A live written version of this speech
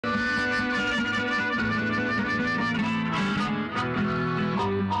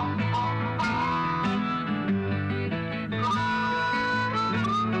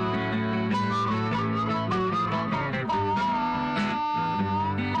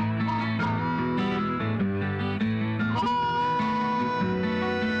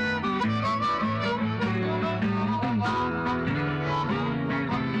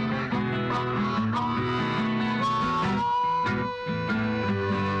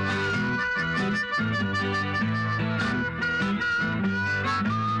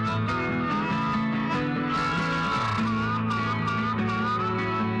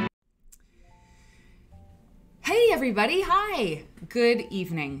everybody. Hi. Good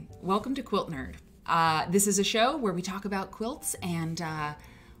evening. Welcome to Quilt Nerd. This is a show where we talk about quilts and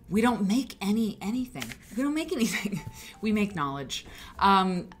we don't make anything. We don't make anything. We make knowledge.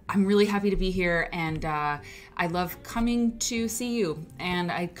 I'm really happy to be here, and I love coming to see you.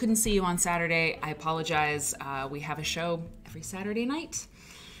 And I couldn't see you on Saturday. I apologize. We have a show every Saturday night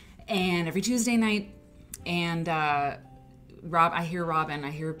and every Tuesday night. And I hear Robin, I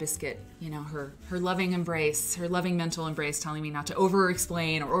hear Biscuit, you know, her loving embrace, her loving mental embrace telling me not to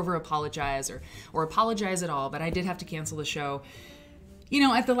over-explain or over-apologize or apologize at all. But I did have to cancel the show, you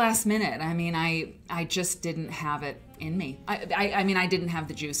know, at the last minute. I mean, I just didn't have it in me. I mean, I didn't have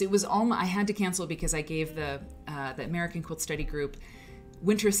the juice. It was I had to cancel because I gave the American Quilt Study Group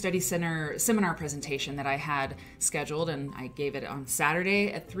Winter Study Center seminar presentation that I had scheduled, and I gave it on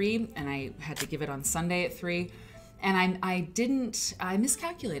Saturday at 3, and I had to give it on Sunday at 3. And I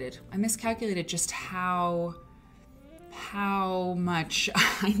miscalculated. I miscalculated just how much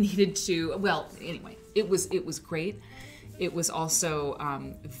I needed to. Well, anyway, it was great. It was also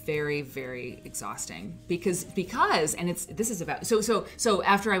very, very exhausting because and this is about so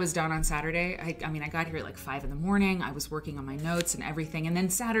after I was done on Saturday, I mean I got here at like 5 in the morning. I was working on my notes and everything, and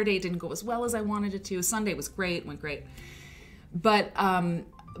then Saturday didn't go as well as I wanted it to. Sunday was great, went great, but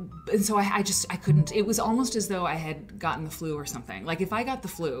and so I couldn't. It was almost as though I had gotten the flu or something. Like if I got the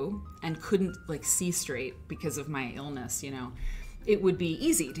flu and couldn't like see straight because of my illness, you know, it would be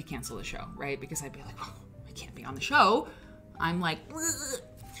easy to cancel the show, right? Because I'd be like, oh, I can't be on the show. I'm like,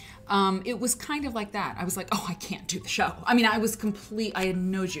 it was kind of like that. I was like, oh, I can't do the show. I mean, I had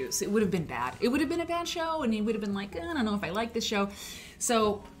no juice. It would have been bad. It would have been a bad show, and it would have been like, I don't know if I like this show.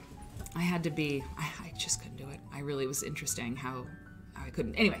 So I had to be, I just couldn't do it. I really was interesting how I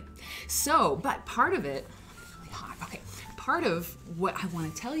couldn't. Anyway, so, but part of it, really hot, okay. Part of what I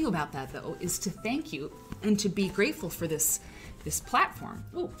want to tell you about that, though, is to thank you and to be grateful for this platform.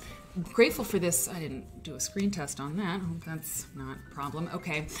 Ooh, grateful for this. I didn't do a screen test on that. Hope that's not a problem.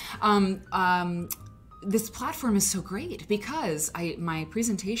 Okay. This platform is so great because my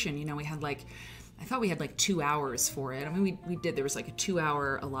presentation, you know, I thought we had like 2 hours for it. I mean, we did. There was like a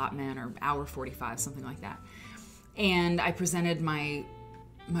 2-hour allotment or hour 45, something like that. And I presented my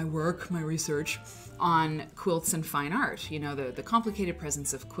work, my research on quilts and fine art. You know, the complicated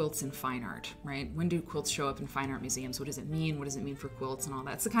presence of quilts and fine art, right? When do quilts show up in fine art museums? What does it mean? What does it mean for quilts and all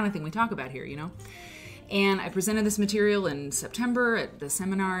that? It's the kind of thing we talk about here, you know? And I presented this material in September at the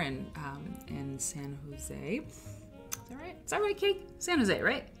seminar in San Jose. Is that right? Is that right, Kate? San Jose,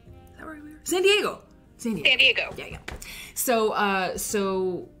 right? Is that where we were? San Diego. Yeah. So I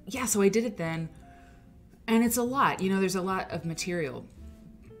did it then. And it's a lot, you know, there's a lot of material.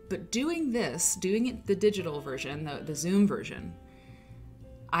 But doing it the digital version, the Zoom version,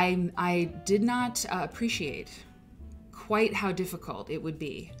 I did not appreciate quite how difficult it would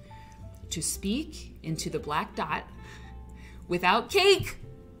be to speak into the black dot without Cake,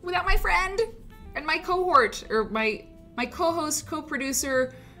 without my friend and my cohort, or my co-host,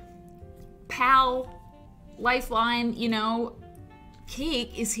 co-producer, pal, lifeline, you know.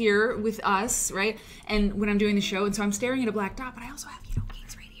 Cake is here with us, right? And when I'm doing the show, and so I'm staring at a black dot, but I also have, you know,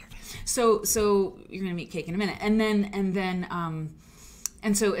 Cake's right here. So you're gonna meet Cake in a minute, but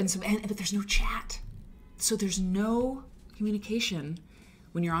there's no chat, so there's no communication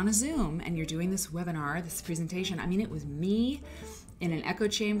when you're on a Zoom and you're doing this webinar, this presentation. I mean, it was me in an echo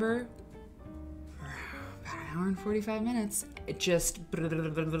chamber for about an hour and 45 minutes. It just,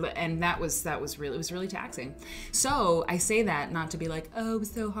 and that was really, it was really taxing. So I say that not to be like, oh, it was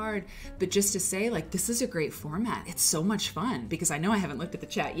so hard, but just to say, like, this is a great format. It's so much fun, because I know I haven't looked at the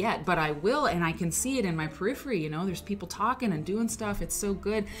chat yet, but I will, and I can see it in my periphery, you know, there's people talking and doing stuff. It's so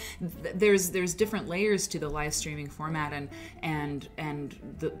good. There's different layers to the live streaming format, and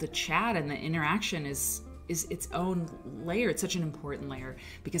the chat and the interaction is its own layer. It's such an important layer,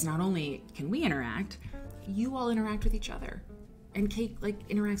 because not only can we interact, you all interact with each other, and Kate like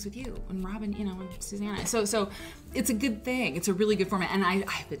interacts with you, and Robin, you know, and Susanna. So it's a good thing. It's a really good format, and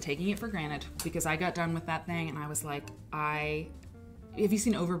I've been taking it for granted, because I got done with that thing and I was like, have you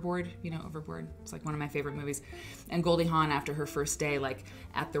seen Overboard? You know Overboard? It's like one of my favorite movies. And Goldie Hawn, after her first day, like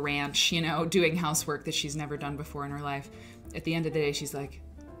at the ranch, you know, doing housework that she's never done before in her life, at the end of the day, she's like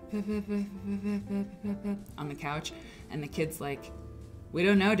on the couch, and the kid's like, we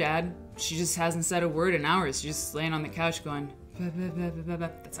don't know, Dad. She just hasn't said a word in hours. She's just laying on the couch going,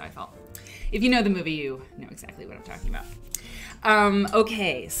 that's how I felt. If you know the movie, you know exactly what I'm talking about.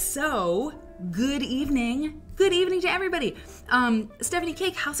 Okay, so good evening. Good evening to everybody. Stephanie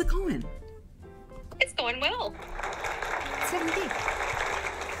Cake, how's it going? It's going well. Stephanie Cake.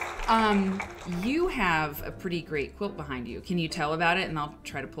 You have a pretty great quilt behind you. Can you tell about it? And I'll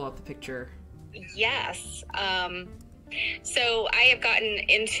try to pull up the picture. Yes. So I have gotten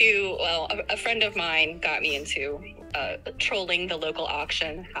into, well, a friend of mine got me into trolling the local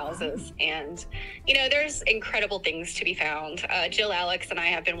auction houses. And, you know, there's incredible things to be found. Jill, Alex, and I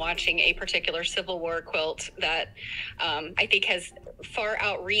have been watching a particular Civil War quilt that I think has far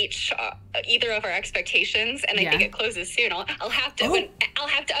outreached either of our expectations. And I think it closes soon. I'll have to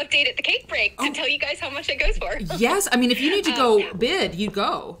update at the cake break to tell you guys how much it goes for. Yes. I mean, if you need to go bid, you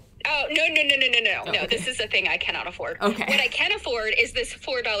go. Oh, no. Oh, no, okay. This is a thing I cannot afford. Okay. What I can afford is this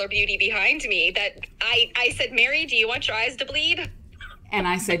 $4 beauty behind me that I said, Mary, do you want your eyes to bleed? And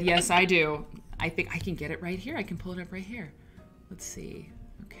I said, yes, I do. I think I can get it right here. I can pull it up right here. Let's see.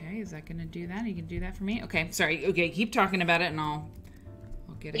 Okay, is that going to do that? You can do that for me? Okay, sorry. Okay, keep talking about it and I'll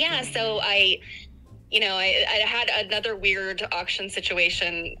get it. Yeah, so I had another weird auction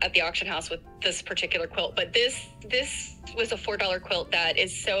situation at the auction house with this particular quilt, but this was a $4 quilt that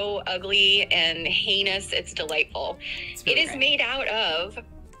is so ugly and heinous, it's delightful. It is made out of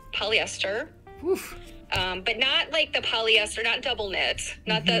polyester, but not like the polyester, not double knit,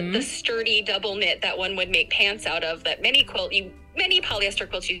 not the sturdy double knit that one would make pants out of, that many polyester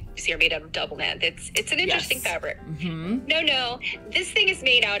quilts you see are made out of double knit. It's an interesting fabric. No, this thing is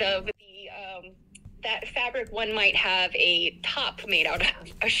made out of that fabric one might have a top made out of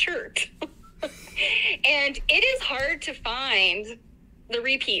a shirt. And it is hard to find the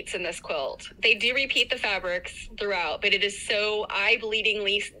repeats in this quilt. They do repeat the fabrics throughout, but it is so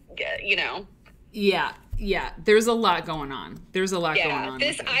eye-bleedingly, you know. Yeah. There's a lot going on. Going on.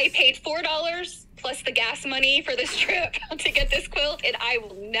 I paid $4 plus the gas money for this trip to get this quilt, and I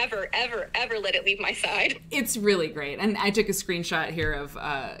will never, ever, ever let it leave my side. It's really great. And I took a screenshot here of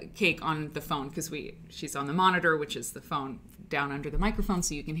Cake on the phone because she's on the monitor, which is the phone down under the microphone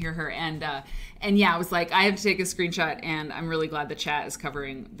so you can hear her. And yeah, I was like, I have to take a screenshot, and I'm really glad the chat is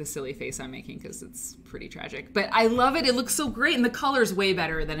covering the silly face I'm making because it's pretty tragic. But I love it. It looks so great, and the color's way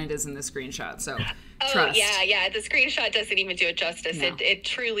better than it is in the screenshot. So trust. Yeah. The screenshot doesn't even do it justice. No. It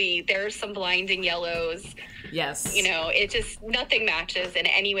truly, there's some blinding yellows. Yes. You know, it just, nothing matches in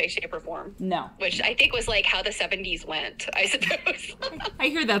any way, shape, or form. No. Which I think was like how the 70s went, I suppose. I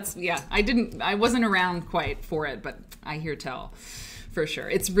hear I wasn't around quite for it, but I hear tell for sure.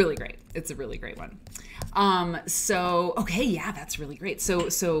 It's really great. It's a really great one. That's really great.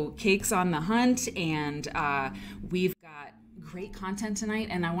 So Cake's on the hunt, and we've got great content tonight,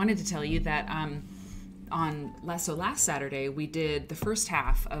 and I wanted to tell you that last Saturday we did the first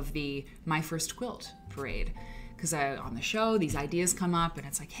half of the My First Quilt parade, because on the show these ideas come up and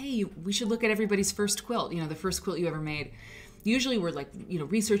it's like, hey, we should look at everybody's first quilt, the first quilt you ever made. Usually we're like,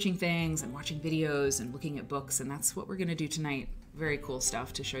 researching things and watching videos and looking at books, and that's what we're going to do tonight. Very cool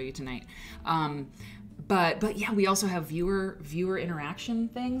stuff to show you tonight. But yeah, we also have viewer interaction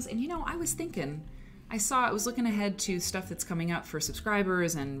things. And I was thinking, I was looking ahead to stuff that's coming up for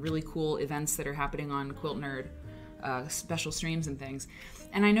subscribers and really cool events that are happening on Quilt Nerd, special streams and things.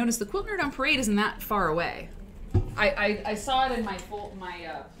 And I noticed the Quilt Nerd on Parade isn't that far away. I saw it in my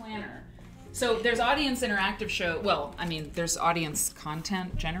planner. So there's audience interactive show. Well, I mean, there's audience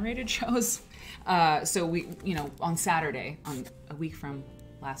content generated shows. So we, on Saturday, on a week from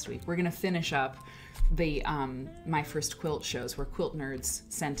last week, we're gonna finish up the My First Quilt shows where Quilt Nerds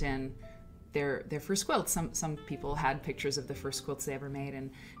sent in their first quilts. Some people had pictures of the first quilts they ever made,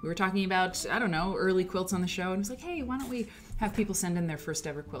 and we were talking about, I don't know, early quilts on the show, and it was like, hey, why don't we have people send in their first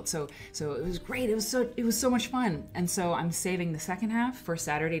ever quilt? So it was great. It was so much fun. And so I'm saving the second half for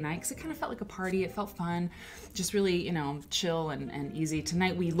Saturday night because it kind of felt like a party. It felt fun, just really, chill and easy.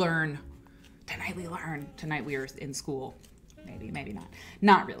 Tonight we learn. Tonight we are in school. Maybe not.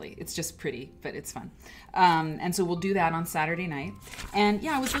 Not really. It's just pretty, but it's fun. And so we'll do that on Saturday night. And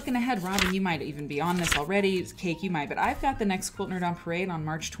yeah, I was looking ahead. Robin, you might even be on this already. Cake, you might. But I've got the next Quilt Nerd on Parade on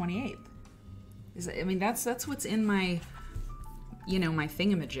March 28th. That's what's in my, my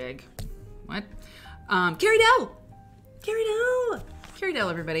thingamajig. What? Carrie Dell,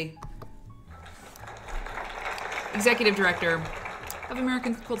 everybody. Executive Director of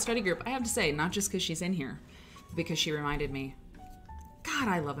American Quilt Study Group. I have to say, not just because she's in here, because she reminded me, God,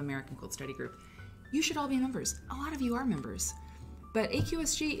 I love American Quilt Study Group. You should all be members. A lot of you are members. But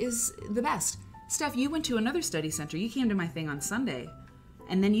AQSG is the best. Steph, you went to another study center. You came to my thing on Sunday,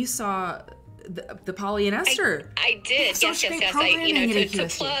 and then you saw the Polly and Esther. I did. Such Yes. great I, programming at to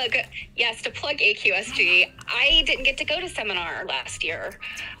AQSG. plug AQSG. I didn't get to go to seminar last year.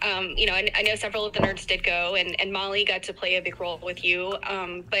 I know several of the nerds did go, and Molly got to play a big role with you.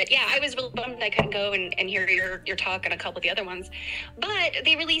 But yeah, I was really bummed I couldn't go and hear your talk and a couple of the other ones. But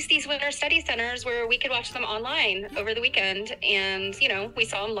they released these winter study centers where we could watch them online over the weekend, and we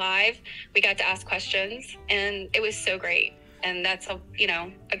saw them live. We got to ask questions, and it was so great. And that's a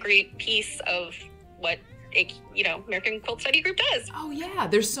great piece of what American Quilt Study Group does. Oh yeah,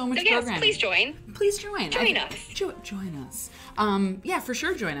 there's so much yes, programming. please join. Please join. Join us. Join us. Yeah, for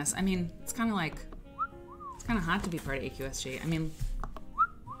sure, join us. I mean, it's kind of hot to be part of AQSG. I mean,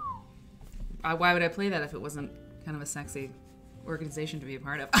 why would I play that if it wasn't kind of a sexy organization to be a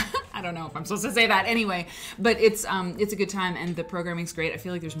part of? I don't know if I'm supposed to say that anyway, but it's a good time, and the programming's great. I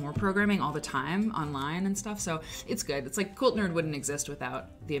feel like there's more programming all the time online and stuff, so it's good. It's like Quilt Nerd wouldn't exist without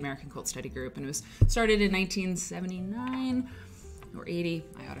the American Quilt Study Group, and it was started in 1979 or 80,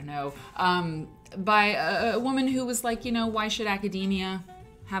 I ought to know, by a woman who was like, why should academia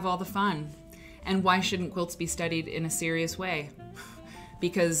have all the fun, and why shouldn't quilts be studied in a serious way?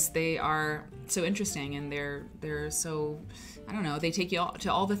 Because they are so interesting, and they're so, I don't know, they take you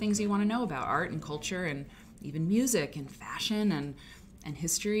to all the things you want to know about art and culture and even music and fashion and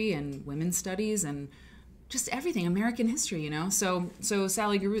history and women's studies and just everything, American history, So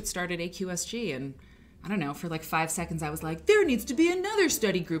Sally Garut started AQSG, and I don't know, for like 5 seconds I was like, there needs to be another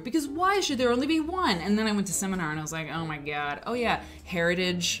study group, because why should there only be one? And then I went to seminar and I was like, oh my God, oh yeah,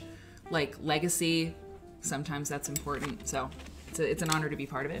 heritage, like legacy, sometimes that's important. So it's an honor to be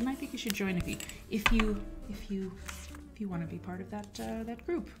part of it, and I think you should join if you want to be part of that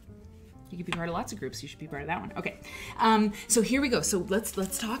group. You could be part of lots of groups. You should be part of that one. Okay, so here we go. So let's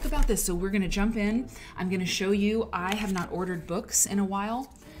talk about this. So we're gonna jump in. I'm gonna show you. I have not ordered books in a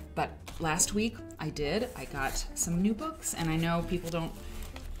while, but last week I did. I got some new books, and I know people don't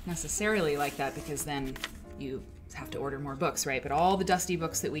necessarily like that because then you have to order more books, right? But all the dusty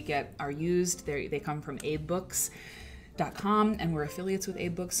books that we get are used. They come from AbeBooks.com, and we're affiliates with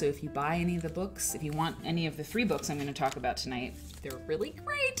Abe Books, so if you buy any of the books, if you want any of the 3 books I'm going to talk about tonight, they're really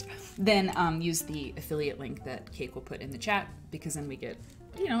great, then use the affiliate link that Kate will put in the chat, because then we get,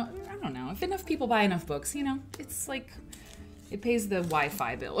 I don't know, if enough people buy enough books, it's like, it pays the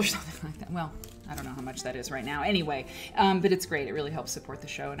Wi-Fi bill or something like that. Well, I don't know how much that is right now. Anyway, but it's great. It really helps support the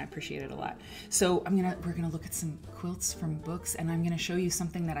show, and I appreciate it a lot. So we're gonna look at some quilts from books, and I'm gonna show you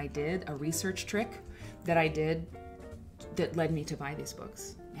something that I did, a research trick that I did that led me to buy these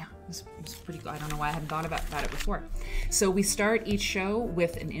books. Yeah, it was pretty cool. I don't know why I hadn't thought about it before. So we start each show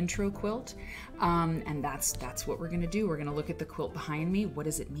with an intro quilt, and that's what we're gonna do. We're gonna look at the quilt behind me. What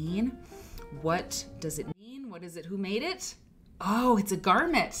does it mean? What does it mean? What is it? Who made it? Oh, it's a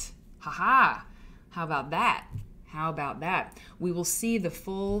garment. Haha. How about that? How about that? We will see the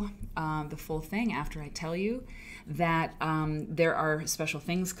full thing after I tell you that there are special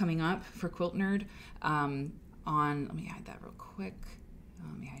things coming up for Quilt Nerd. Let me hide that real quick.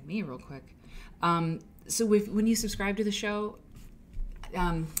 Let me hide me real quick. So when you subscribe to the show,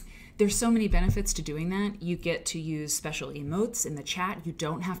 there's so many benefits to doing that. You get to use special emotes in the chat. You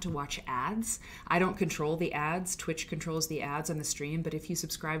don't have to watch ads. I don't control the ads. Twitch controls the ads on the stream, but if you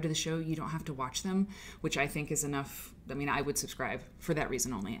subscribe to the show, you don't have to watch them, which I think is enough. I mean, I would subscribe for that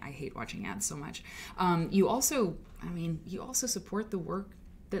reason only. I hate watching ads so much. You also support the work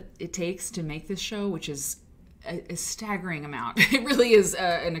that it takes to make this show, which is a staggering amount. It really is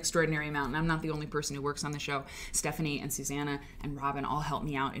an extraordinary amount, and I'm not the only person who works on the show. Stephanie and Susanna and Robin all help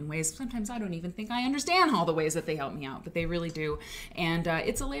me out in ways sometimes I don't even think I understand all the ways that they help me out, but they really do, and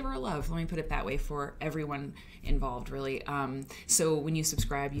it's a labor of love, let me put it that way, for everyone involved, really. So when you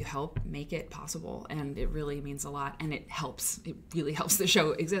subscribe, you help make it possible, and it really means a lot, and it really helps the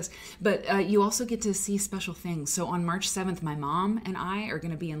show exist. But you also get to see special things. So on March 7th, my mom and I are going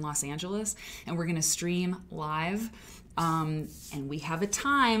to be in Los Angeles, and we're going to stream live. And we have a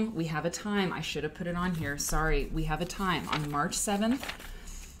time. I should have put it on here. Sorry. We have a time on March 7th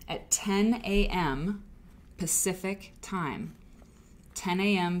at 10 a.m. Pacific time. 10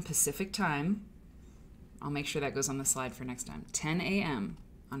 a.m. Pacific time. I'll make sure that goes on the slide for next time. 10 a.m.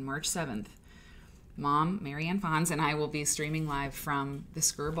 on March 7th. Mom, Marianne Fons, and I will be streaming live from the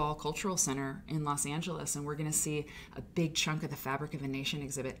Skirball Cultural Center in Los Angeles, and we're going to see a big chunk of the Fabric of a Nation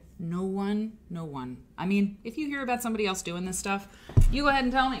exhibit. No one. I mean, if you hear about somebody else doing this stuff, you go ahead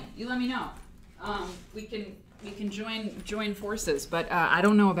and tell me. You let me know. We can join forces, but I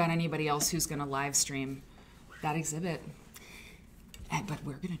don't know about anybody else who's going to live stream that exhibit. but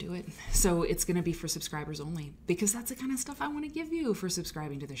we're going to do it. So it's going to be for subscribers only, because that's the kind of stuff I want to give you for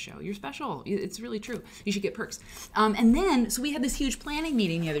subscribing to the show. You're special. It's really true. You should get perks. And then, so we had this huge planning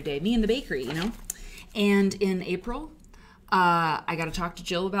meeting the other day, me and the bakery, you know, and in April, I got to talk to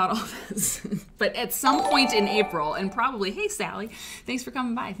Jill about all this. But at some point in April, and probably, hey Sally, thanks for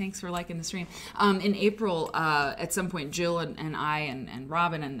coming by. Thanks for liking the stream. In April, at some point, Jill and I and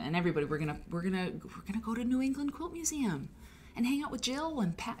Robin and everybody, we're gonna go to New England Quilt Museum and hang out with Jill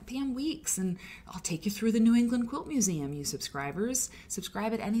and Pam Weeks, and I'll take you through the New England Quilt Museum. You subscribers,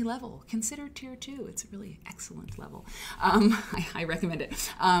 subscribe at any level. Consider Tier 2. It's a really excellent level. I recommend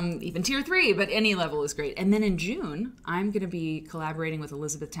it. Even Tier 3, but any level is great. And then in June, I'm going to be collaborating with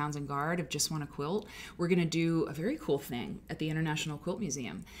Elizabeth Townsend Guard of Just Want to Quilt. We're going to do a very cool thing at the International Quilt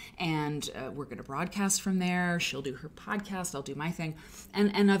Museum, and we're going to broadcast from there. She'll do her podcast, I'll do my thing,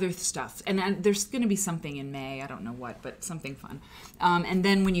 and other stuff. And there's going to be something in May, I don't know what, but something fun. And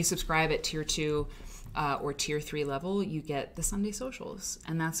then when you subscribe at Tier 2 or Tier 3 level, you get the Sunday socials.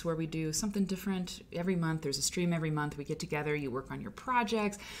 And that's where we do something different every month. There's a stream every month. We get together. You work on your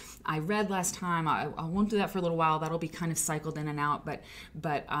projects. I read last time. I won't do that for a little while. That'll be kind of cycled in and out.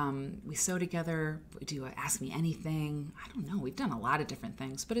 But we sew together. We do Ask Me Anything. I don't know. We've done a lot of different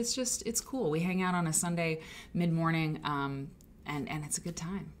things. But it's cool. We hang out on a Sunday mid-morning, and it's a good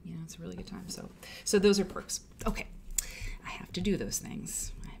time. You know, it's a really good time. So those are perks. Okay. I have to do those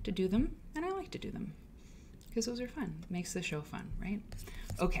things. I have to do them, and I like to do them because those are fun. It makes the show fun, right?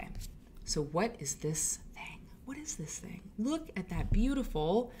 Okay, so what is this thing? What is this thing? Look at that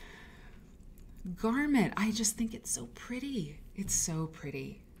beautiful garment. I just think it's so pretty. It's so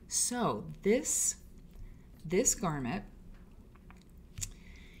pretty. So this garment,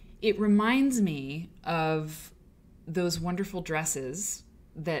 it reminds me of those wonderful dresses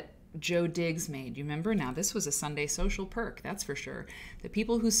that Joe Diggs made. You remember? Now, this was a Sunday social perk, that's for sure. The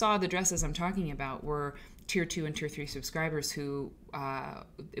people who saw the dresses I'm talking about were Tier 2 and Tier 3 subscribers who,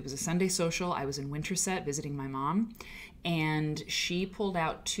 it was a Sunday social. I was in Winterset visiting my mom, and she pulled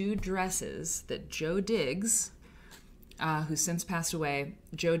out 2 dresses that Joe Diggs, who's since passed away,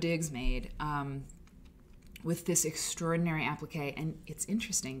 Joe Diggs made with this extraordinary applique. And it's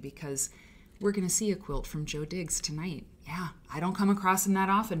interesting because we're going to see a quilt from Joe Diggs tonight. Yeah, I don't come across him that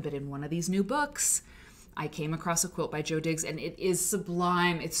often, but in one of these new books, I came across a quilt by Joe Diggs, and it is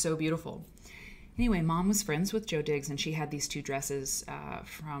sublime. It's so beautiful. Anyway, Mom was friends with Joe Diggs, and she had these 2 dresses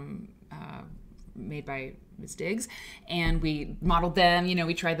made by Ms. Diggs, and we modeled them. You know,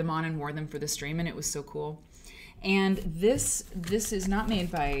 we tried them on and wore them for the stream, and it was so cool. And this is not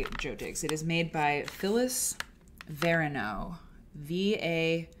made by Joe Diggs. It is made by Phyllis Varineau,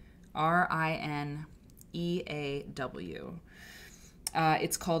 Varineeaw.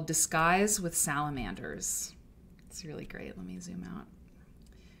 It's called Disguise with Salamanders. It's really great. Let me zoom out.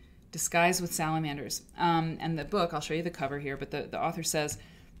 Disguise with Salamanders. And the book, I'll show you the cover here, but the author says,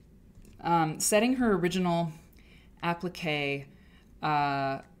 setting her original applique,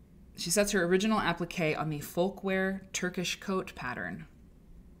 she sets her original applique on the folkwear Turkish coat pattern.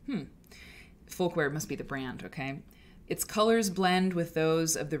 Folkwear must be the brand, okay? Its colors blend with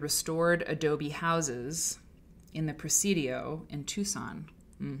those of the restored adobe houses in the Presidio in Tucson.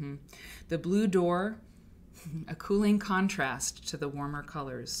 The blue door, a cooling contrast to the warmer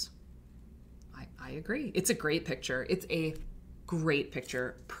colors. I agree. It's a great picture. It's a great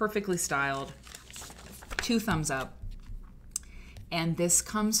picture. Perfectly styled. 2 thumbs up. And this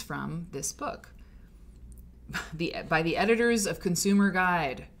comes from this book. By the editors of Consumer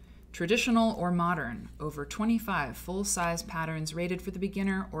Guide. Traditional or modern, over 25 full-size patterns rated for the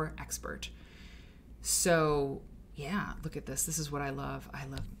beginner or expert. So, yeah, look at this. This is what I love. I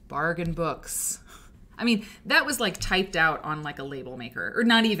love bargain books. I mean, that was like typed out on like a label maker, or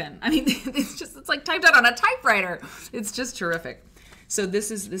not even. I mean, it's like typed out on a typewriter. It's just terrific. So this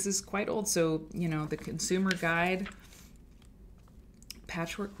is quite old. So, you know, the Consumer Guide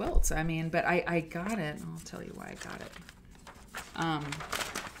patchwork quilts. I mean, but I got it. I'll tell you why I got it.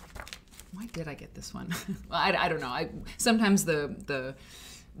 Why did I get this one? Well, I don't know. Sometimes the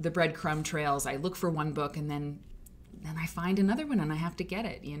breadcrumb trails, I look for one book and then I find another one and I have to get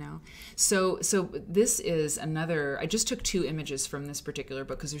it, you know? So this is another, I just took 2 images from this particular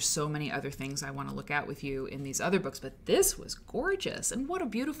book because there's so many other things I want to look at with you in these other books, but this was gorgeous. And what a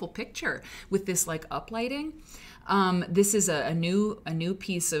beautiful picture with this like uplighting. This is a new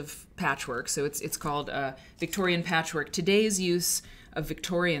piece of patchwork. So it's called Victorian Patchwork. Today's use of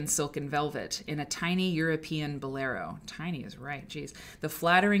Victorian silk and velvet in a tiny European bolero. Tiny is right, geez. The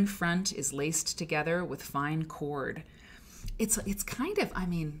flattering front is laced together with fine cord. It's kind of, I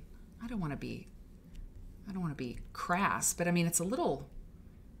mean, I don't want to be I don't want to be crass, but I mean, it's a little,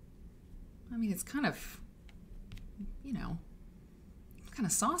 I mean, it's kind of, you know, kind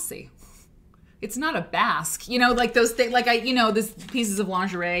of saucy. It's not a basque, you know, like those things, like those pieces of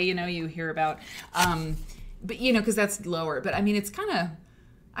lingerie, you know, you hear about, but you know, because that's lower. But I mean, it's kind of,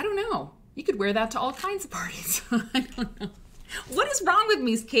 I don't know. You could wear that to all kinds of parties. I don't know. What is wrong with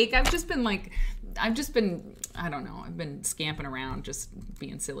me, Cake? I don't know. I've been scamping around, just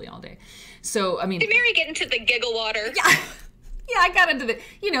being silly all day. So I mean, did Mary get into the giggle water? Yeah. Yeah, I got into the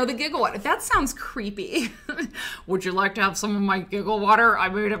giggle water. That sounds creepy. Would you like to have some of my giggle water? I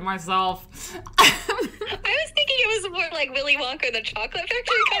made it myself. I was thinking it was more like Willy Wonka and the Chocolate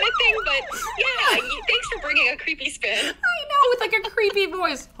Factory kind of thing, but yeah, thanks for bringing a creepy spin. I know, with like a creepy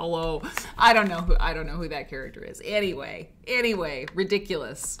voice. Hello. I don't know who that character is. Anyway,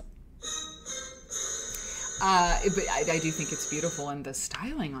 ridiculous. But I do think it's beautiful, and the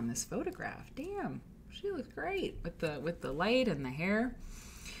styling on this photograph. Damn. She looks great with the light and the hair.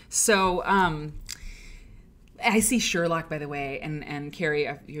 So I see Sherlock, by the way, and Carrie,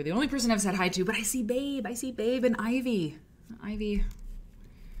 you're the only person I've said hi to, but I see Babe and Ivy. Ivy,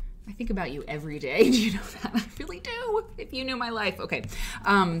 I think about you every day. Do you know that? I really do. If you knew my life. Okay.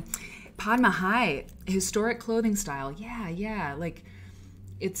 Padma High, historic clothing style. Yeah. Like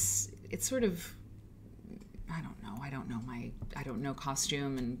it's sort of, I don't know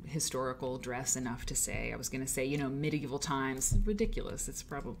costume and historical dress enough to say. I was going to say, medieval times. Ridiculous. It's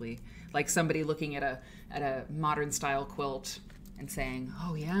probably like somebody looking at a modern style quilt and saying,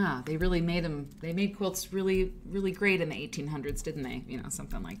 "Oh yeah, they made quilts really, really great in the 1800s, didn't they?"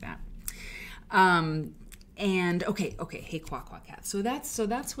 Something like that. And okay, hey Quack Cat. So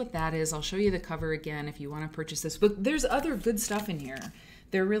that's what that is. I'll show you the cover again if you want to purchase this book. There's other good stuff in here.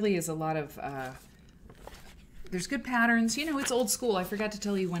 There really is a lot of there's good patterns. It's old school. I forgot to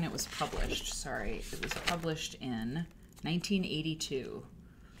tell you when it was published. Sorry. It was published in 1982.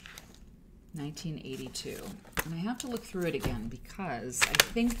 1982. And I have to look through it again because I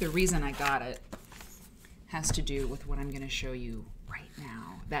think the reason I got it has to do with what I'm going to show you right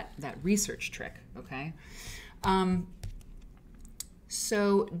now. That research trick, okay?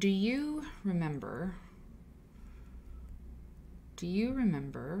 So do you remember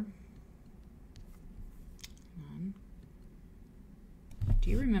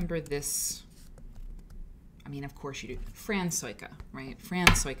this? I mean, of course you do. Fran Soika, right? Fran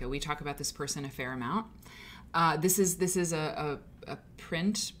Soika. We talk about this person a fair amount. This is a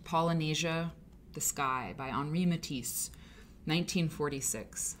print, Polynesia, the Sky, by Henri Matisse,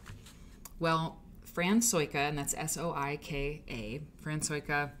 1946. Well, Fran Soika, and that's S-O-I-K-A. Fran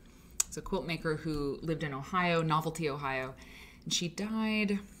Soika is a quilt maker who lived in Ohio, Novelty, Ohio, and she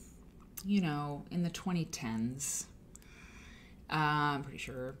died, in the 2010s. I'm pretty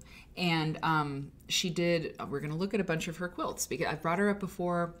sure. And she did, we're going to look at a bunch of her quilts because I've brought her up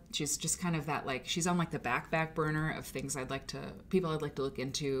before. She's just kind of that, like, she's on like the back burner of things people I'd like to look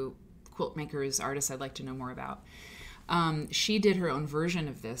into, quilt makers, artists I'd like to know more about. She did her own version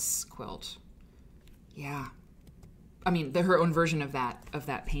of this quilt. Yeah. I mean, her own version of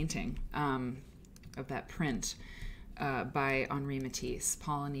that painting, of that print by Henri Matisse,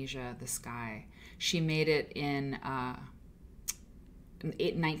 Polynesia, the Sky. She made it in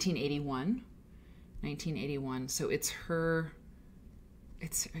 1981. So it's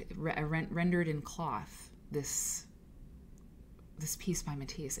rendered in cloth, this piece by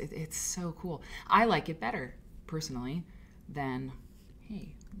Matisse. It's so cool. I like it better personally than,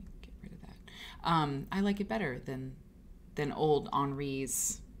 hey, let me get rid of that. I like it better than old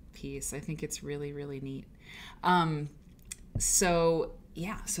Henri's piece. I think it's really, really neat. So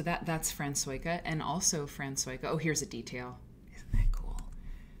yeah, so that's Fran Soika, and also Fran Soika. Oh, here's a detail.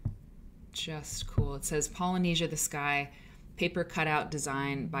 Just cool. It says Polynesia, the Sky, paper cutout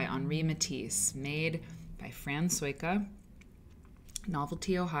design by Henri Matisse, made by Fran Soika,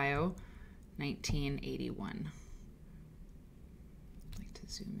 Novelty, Ohio, 1981. I'd like to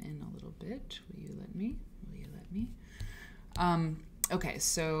zoom in a little bit. Will you let me? Okay,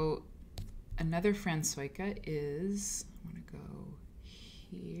 so another Fran Soika is, I want to go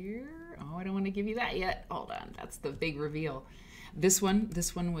here. Oh, I don't want to give you that yet. Hold on. That's the big reveal. This one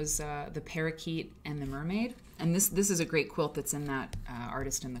was the Parakeet and the Mermaid, and this is a great quilt that's in that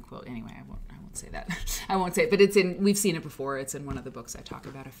Artist in the Quilt. Anyway, I won't say that. I won't say it, but we've seen it before. It's in one of the books I talk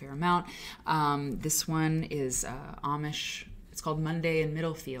about a fair amount. This one is Amish. It's called Monday in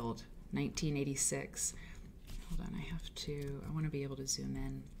Middlefield, 1986. Hold on, I want to be able to zoom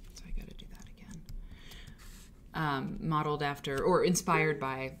in, so I got to do that again. Modeled after or inspired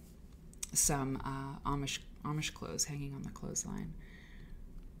by some Amish clothes hanging on the clothesline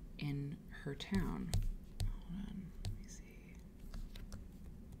in her town. hold on. Let me see.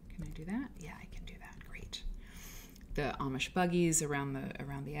 Can I do that? Yeah, I can do that. Great. The Amish buggies around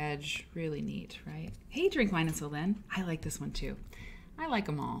the edge, really neat, right? Hey, Drink Wine Until Then. I like this one too. I like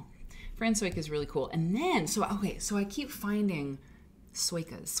them all. Fran Soika is really cool. And then, so I keep finding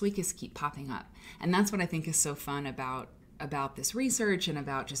Soikas. Soikas keep popping up, and that's what I think is so fun about this research and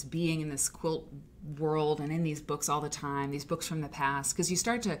about just being in this quilt world and in these books all the time, these books from the past, because you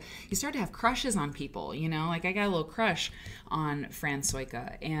start to have crushes on people, you know, like I got a little crush on Fran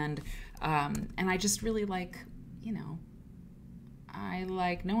Soika, and I just really like, you know, I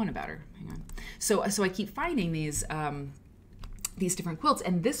like knowing about her. Hang on. So I keep finding these different quilts,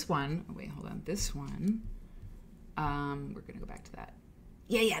 and this one, oh wait, hold on, this one, we're gonna go back to that.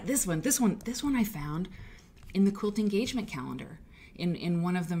 Yeah, this one I found in the Quilt Engagement Calendar, in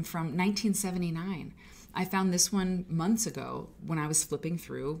one of them from 1979. I found this one months ago when I was flipping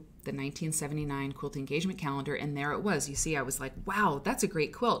through the 1979 Quilt Engagement Calendar, and there it was. You see, I was like, wow, that's a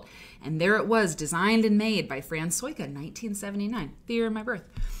great quilt. And there it was, designed and made by Fran Soika, 1979, the year of my birth,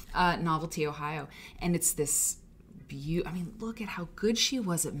 Novelty, Ohio. And it's this I mean, look at how good she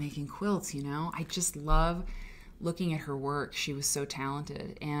was at making quilts, you know? I just love looking at her work. She was so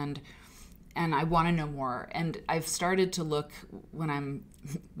talented, and I want to know more. And I've started to look when I'm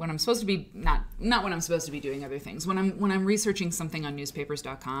supposed to be not when I'm supposed to be doing other things. When I'm researching something on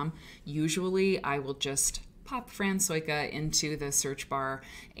newspapers.com, usually I will just pop Fran Soika into the search bar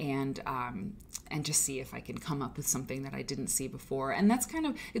and just see if I can come up with something that I didn't see before. And that's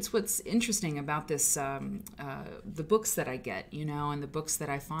it's what's interesting about this, the books that I get, you know, and the books that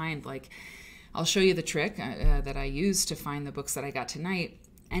I find. Like, I'll show you the trick that I used to find the books that I got tonight.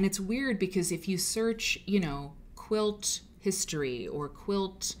 And it's weird because if you search, you know, quilt history or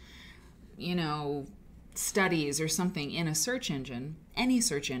quilt, you know, studies or something in a search engine, any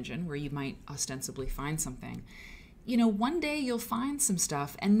search engine where you might ostensibly find something, you know, one day you'll find some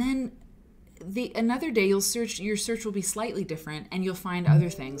stuff, and then another day your search will be slightly different, and you'll find other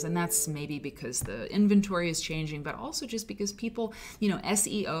things. And that's maybe because the inventory is changing, but also just because people, you know,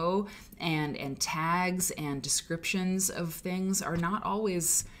 SEO and tags and descriptions of things are not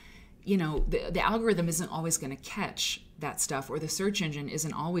always, you know, the algorithm isn't always going to catch that stuff, or the search engine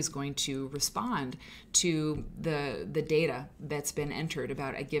isn't always going to respond to the data that's been entered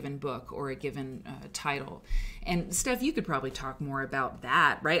about a given book or a given title. And Steph, you could probably talk more about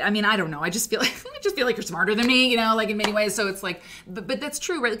that, right? I mean, I don't know. I just feel like you're smarter than me, you know, like in many ways. So it's like, but that's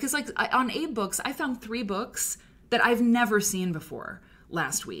true, right? Because like on Abe Books, I found 3 books that I've never seen before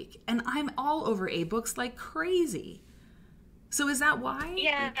last week, and I'm all over Abe Books like crazy. So is that why?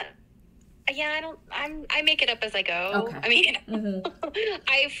 Yeah. Yeah, I make it up as I go. Okay. I mean,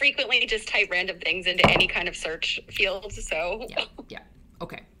 I frequently just type random things into any kind of search field. So yeah.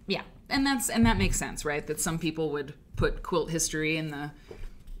 Okay. Yeah. And that makes sense, right? That some people would put quilt history in the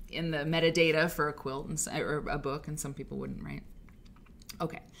metadata for a quilt or a book, and some people wouldn't, right?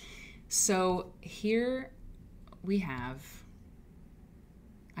 Okay. So here I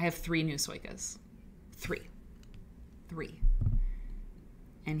have 3 new Soikas. 3.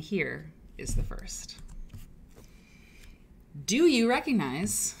 And here is the first. Do you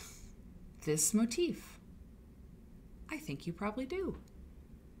recognize this motif? I think you probably do.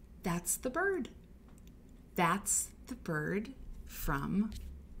 That's the bird. That's the bird from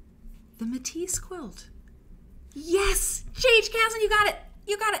the Matisse quilt. Yes! J.H. Kasdan, you got it!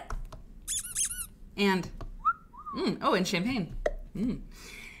 You got it! And, and champagne.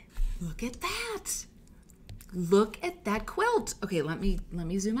 Look at that! Look at that quilt. Okay, let me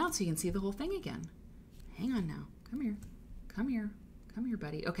zoom out so you can see the whole thing again. Hang on now. Come here,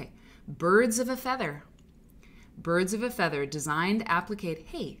 buddy. Okay, Birds of a Feather. Birds of a Feather, designed, appliqued.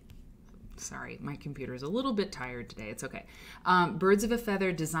 Hey, sorry, my computer's a little bit tired today. It's okay. Birds of a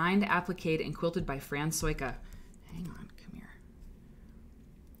Feather, designed, appliqued, and quilted by Fran Soika. Hang on, come here.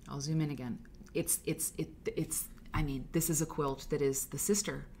 I'll zoom in again. I mean, this is a quilt that is the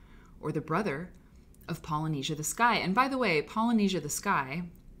sister or the brother of Polynesia the Sky. And by the way, Polynesia the Sky,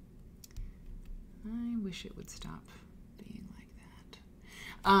 I wish it would stop being like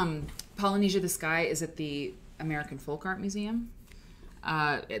that. Polynesia the Sky is at the American Folk Art Museum.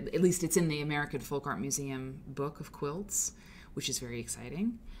 At least it's in the American Folk Art Museum book of quilts, which is very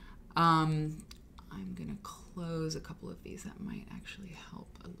exciting. I'm going to close a couple of these. That might actually help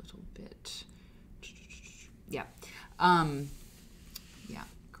a little bit. Yeah. Yeah,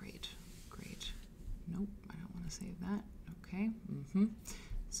 great. Nope, I don't want to save that. Okay.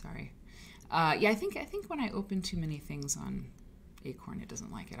 Sorry. Yeah, I think when I open too many things on Acorn, it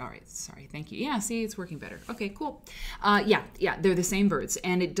doesn't like it. All right, sorry. Thank you. Yeah, see, it's working better. Okay, cool. Yeah, they're the same birds,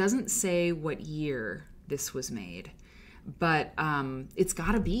 and it doesn't say what year this was made. But it's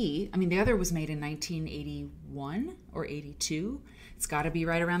got to be, I mean, the other was made in 1981 or 82. It's got to be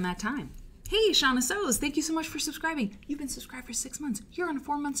right around that time. Hey, Shauna Sows, thank you so much for subscribing. You've been subscribed for 6 months. You're on a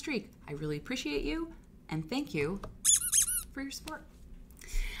 4-month streak. I really appreciate you, and thank you for your support.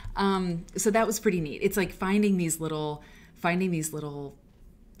 So that was pretty neat. It's like finding these little,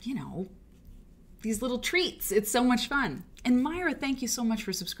 you know, these little treats. It's so much fun. And Myra, thank you so much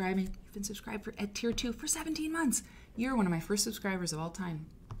for subscribing. You've been subscribed at tier 2 for 17 months. You're one of my first subscribers of all time.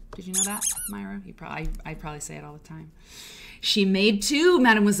 Did you know that, Myra? I probably say it all the time. She made 2,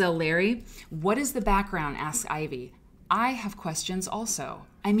 Mademoiselle Larry. What is the background? Asks Ivy. I have questions also.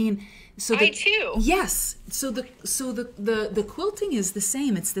 I mean, I too. Yes. So the quilting is the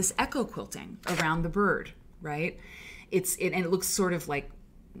same. It's this echo quilting around the bird, right? And it looks sort of like,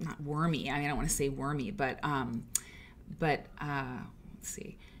 not wormy. I mean, I don't want to say wormy, but let's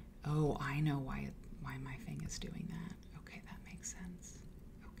see. Oh, I know why my thing is doing that. Okay, that makes sense.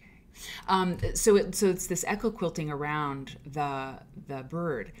 Okay. So it's this echo quilting around the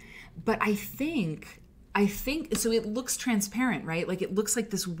bird, but I think so. It looks transparent, right? Like it looks like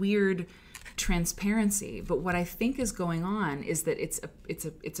this weird transparency. But what I think is going on is that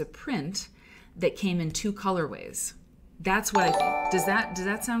it's a print that came in 2 colorways. That's what I think. Does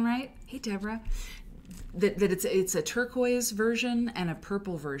that sound right? Hey, Deborah. That it's a turquoise version and a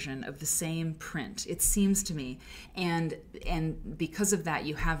purple version of the same print. It seems to me, and because of that,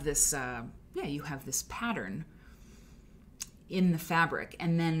 you have this this pattern in the fabric,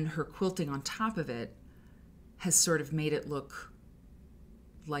 and then her quilting on top of it has sort of made it look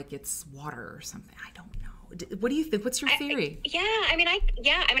like it's water or something. I don't know. What do you think? What's your theory?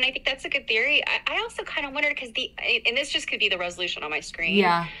 I think that's a good theory. I also kind of wondered because and this just could be the resolution on my screen.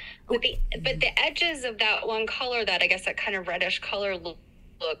 Yeah. But the edges of that one color, that I guess that kind of reddish color,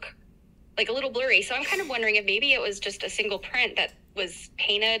 look like a little blurry. So I'm kind of wondering if maybe it was just a single print that was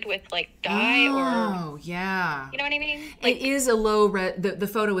painted with like dye Oh, yeah. You know what I mean? Like, it is a low red. The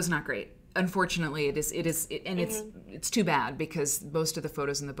photo is not great. Unfortunately, it's too bad because most of the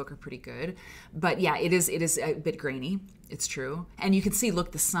photos in the book are pretty good. But yeah, it is a bit grainy. It's true, and you can see.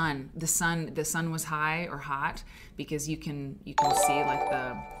 Look, the sun was high or hot because you can see like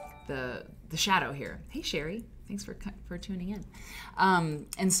the shadow here. Hey, Sherry, thanks for tuning in.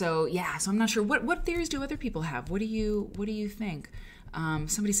 And so so I'm not sure what theories do other people have. What do you think?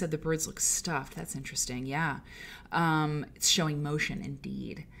 Somebody said the birds look stuffed. That's interesting. Yeah, it's showing motion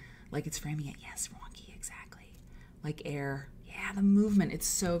indeed. Like it's framing it. Yes, wonky, exactly. Like air. Yeah, the movement. It's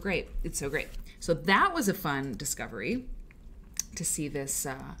so great. It's so great. So that was a fun discovery to see this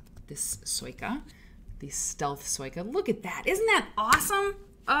Soika, the stealth Soika. Look at that. Isn't that awesome?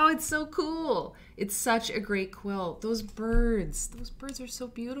 Oh, it's so cool. It's such a great quilt. Those birds are so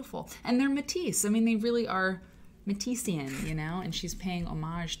beautiful. And they're Matisse. I mean, they really are Matissean, you know, and she's paying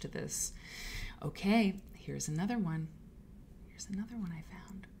homage to this. Okay, here's another one. Here's another one I found.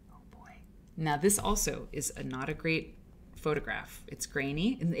 Now, this also is not a great photograph. It's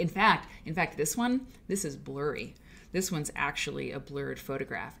grainy. In fact, this is blurry. This one's actually a blurred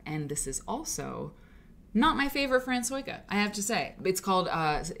photograph. And this is also not my favorite Fran Soika, I have to say. It's called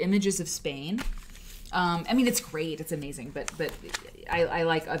Images of Spain. I mean, it's great. It's amazing. But I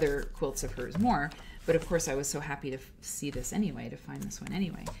like other quilts of hers more. But, of course, I was so happy to see this anyway, to find this one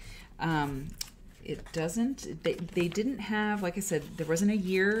anyway. It doesn't, they didn't have, like I said, there wasn't a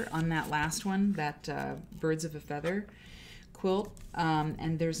year on that last one, that Birds of a Feather quilt,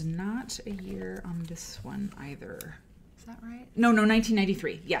 and there's not a year on this one either. Is that right? No,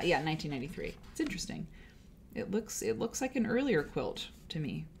 1993. Yeah, 1993. It's interesting. It looks like an earlier quilt to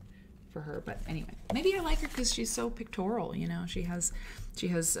me for her, but anyway, maybe I like her because she's so pictorial, you know, she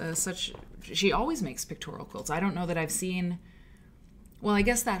always makes pictorial quilts. I don't know that I've seen. Well, I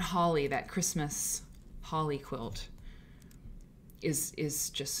guess that Christmas holly quilt is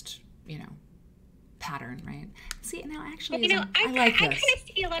just, you know, pattern, right? See, now actually, you know, I like this. I kind of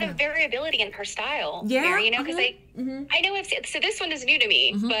see a lot of variability in her style. Yeah, there, you know, because I know so this one is new to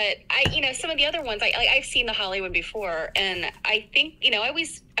me, but some of the other ones I've seen the holly one before, and I think, you know,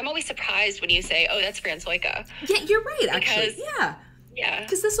 I'm always surprised when you say, oh, that's Fran Soika. Yeah, you're right. Actually, yeah. Yeah.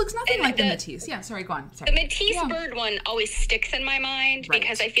 Because this looks nothing like the Matisse. Yeah, sorry, go on. Sorry. The Matisse bird one always sticks in my mind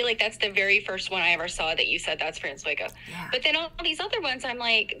because I feel like that's the very first one I ever saw that you said that's Fran Soika. Yeah. But then all these other ones, I'm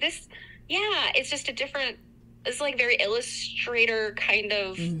like, it's just a different, it's like very illustrator kind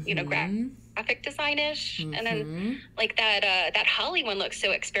of, you know, graphic design-ish. And then like that holly one looks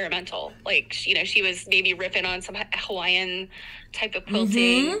so experimental. Like, you know, she was maybe riffing on some Hawaiian type of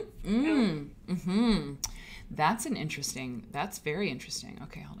quilting. That's very interesting.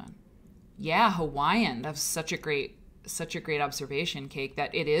 Okay, hold on. Yeah, Hawaiian. That's such a great observation, Cake,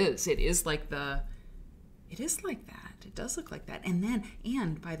 that it is like that. It does look like that.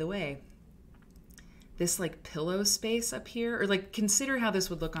 And by the way, this like pillow space up here, or like consider how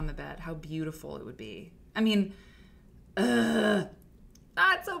this would look on the bed, how beautiful it would be. I mean, that's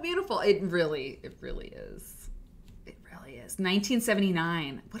so beautiful. It really is. It really is.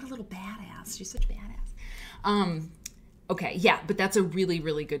 1979. What a little badass. She's such a badass. Okay, yeah, but that's a really,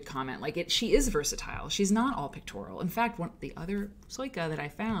 really good comment. Like, she is versatile. She's not all pictorial. In fact, the other Soika that I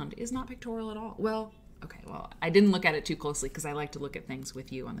found is not pictorial at all. Well, okay, I didn't look at it too closely because I like to look at things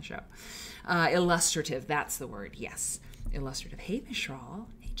with you on the show. Illustrative, that's the word, yes. Illustrative. Hey, Mishral.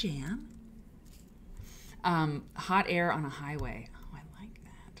 Hey, Jan. Hot air on a highway. Oh, I like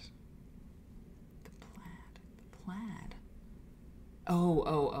that. The plaid. Oh,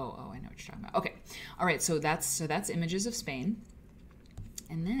 I know what you're talking about. Okay. All right, so that's images of Spain.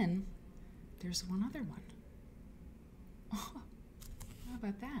 And then there's one other one. Oh, how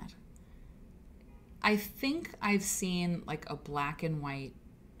about that? I think I've seen like a black and white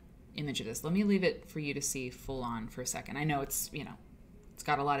image of this. Let me leave it for you to see full on for a second. I know it's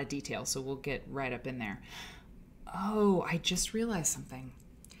got a lot of detail, so we'll get right up in there. Oh, I just realized something.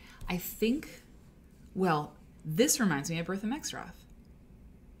 I think, this reminds me of Bertha Mexroth.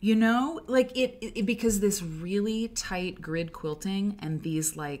 Like it because this really tight grid quilting and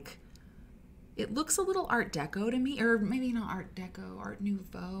these like, it looks a little Art Deco to me, or maybe not Art Deco, Art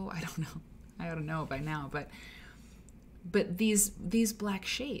Nouveau. I don't know. I ought to know by now, but these black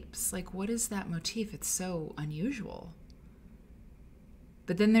shapes, like what is that motif? It's so unusual.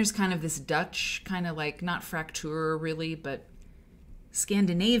 But then there's kind of this Dutch kind of like, not fracture really, but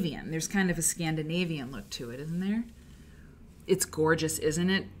Scandinavian. There's kind of a Scandinavian look to it, isn't there? It's gorgeous, isn't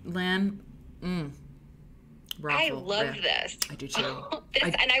it, Lan? I love this. I do too.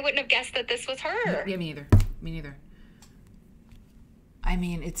 And I wouldn't have guessed that this was her. Yeah, me neither. I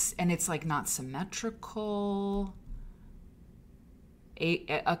mean, it's like not symmetrical.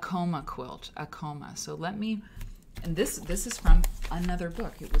 A coma quilt, a coma. So let me, and this is from another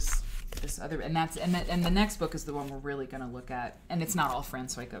book. It was this other, and the next book is the one we're really going to look at, and it's not all Fran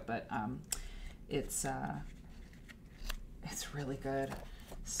Soika, but it's really good.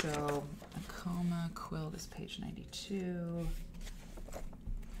 So a coma quilt is page 92.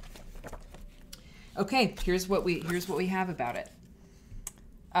 Okay, here's what we have about it.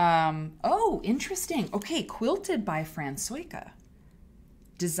 Oh, interesting. Okay, quilted by Fran Soika.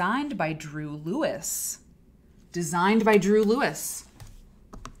 Designed by Drew Lewis.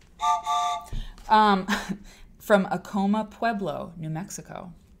 From Acoma Pueblo, New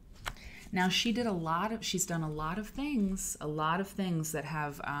Mexico. Now she's done a lot of things that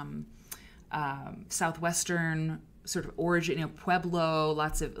have southwestern sort of origin, Pueblo,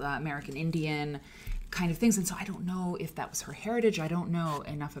 lots of American Indian kind of things. And so I don't know if that was her heritage. I don't know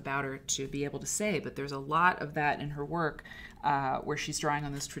enough about her to be able to say, but there's a lot of that in her work where she's drawing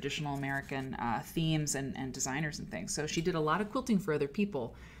on those traditional American themes and designers and things. So she did a lot of quilting for other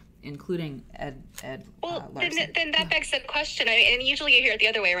people, including Ed Larson. Then that begs the question. And usually you hear it the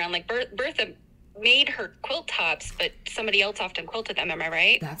other way around. Like Bertha made her quilt tops, but somebody else often quilted them. Am I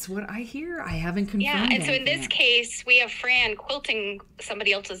right? That's what I hear. I haven't confirmed. Yeah, and so in this case, we have Fran quilting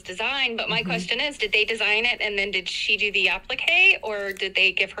somebody else's design. But my question is, did they design it and then did she do the applique, or did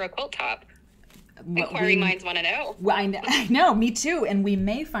they give her a quilt top? Inquiring minds want to know. Well, I know, me too. And we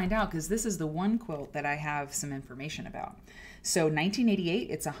may find out, because this is the one quilt that I have some information about. So 1988,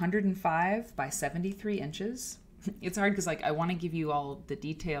 it's 105 by 73 inches. It's hard because I want to give you all the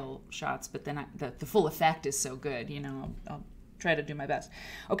detail shots, but then the full effect is so good. I'll try to do my best.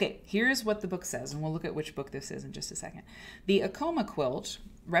 Okay, here's what the book says, and we'll look at which book this is in just a second. The Acoma quilt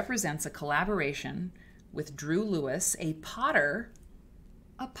represents a collaboration with Drew Lewis, a potter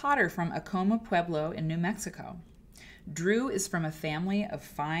from Acoma Pueblo in New Mexico. Drew is from a family of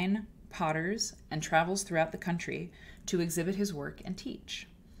fine potters and travels throughout the country to exhibit his work and teach.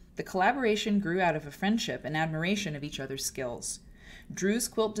 The collaboration grew out of a friendship and admiration of each other's skills. Drew's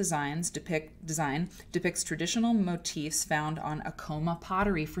quilt design depicts traditional motifs found on Acoma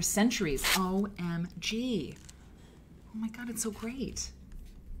pottery for centuries. OMG. Oh my God, it's so great.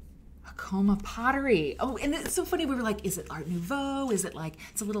 Acoma pottery. Oh, and it's so funny. We were like, is it Art Nouveau? Is it like,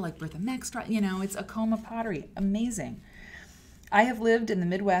 it's a little like Bertha Mexroth? It's Acoma pottery. Amazing. I have lived in the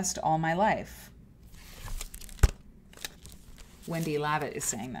Midwest all my life. Wendy Lavitt is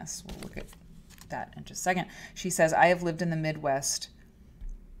saying this. We'll look at that in just a second. She says, I have lived in the Midwest.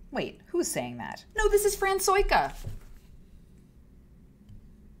 Wait, who's saying that? No, this is Fran Soika.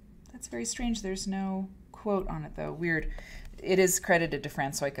 That's very strange. There's no quote on it, though. Weird. it is credited to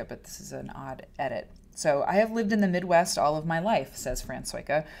Fran Soika, but this is an odd edit. So, I have lived in the Midwest all of my life, says Fran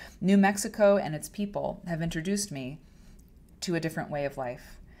Soika. New Mexico and its people have introduced me to a different way of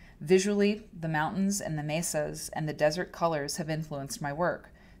life. Visually, the mountains and the mesas and the desert colors have influenced my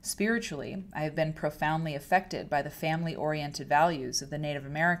work. Spiritually, I have been profoundly affected by the family-oriented values of the Native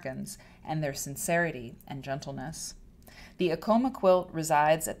Americans and their sincerity and gentleness. The Acoma quilt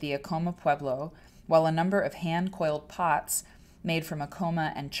resides at the Acoma Pueblo, while a number of hand-coiled pots made from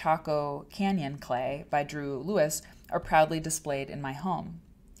Acoma and Chaco Canyon clay by Drew Lewis are proudly displayed in my home.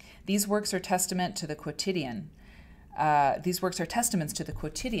 These works are testaments to the quotidian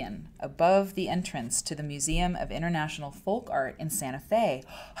above the entrance to the Museum of International Folk Art in Santa Fe.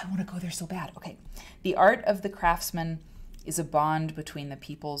 I want to go there so bad. Okay. The art of the craftsman is a bond between the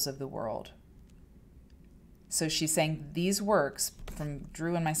peoples of the world. So she's saying these works from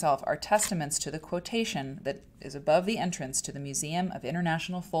Drew and myself are testaments to the quotation that is above the entrance to the Museum of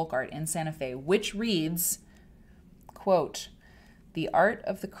International Folk Art in Santa Fe, which reads, quote, "The art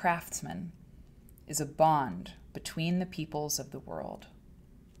of the craftsman is a bond between the peoples of the world."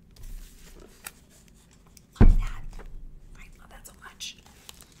 Love that. I love that so much.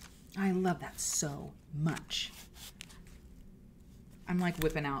 I love that so much. I'm like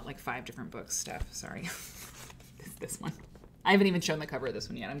whipping out like 5 different books stuff. Sorry. This one. I haven't even shown the cover of this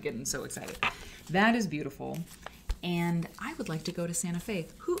one yet. I'm getting so excited. That is beautiful. And I would like to go to Santa Fe.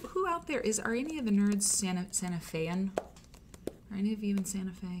 Who out there are any of the nerds Santa Fean? Are any of you in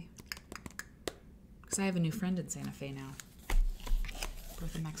Santa Fe? Because I have a new friend in Santa Fe now.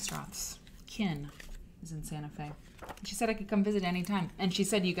 Bertha Mextroth's kin is in Santa Fe. She said I could come visit anytime. And she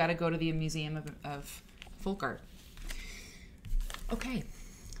said you got to go to the Museum of Folk Art. Okay,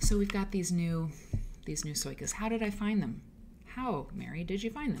 so we've got these new Soikas. How did I find them? How, Mary, did you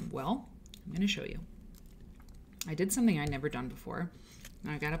find them? Well, I'm going to show you. I did something I'd never done before.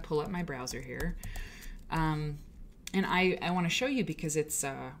 Now I got to pull up my browser here. And I want to show you because it's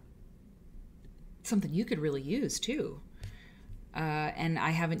something you could really use too. And I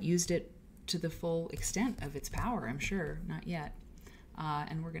haven't used it to the full extent of its power, I'm sure. Not yet.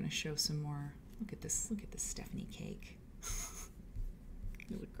 And we're going to show some more. Look at this Stephanie cake.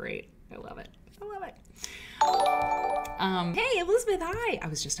 It look great. I love it. I love it. Hey, Elizabeth, hi. I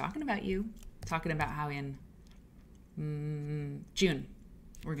was just talking about you. Talking about how in June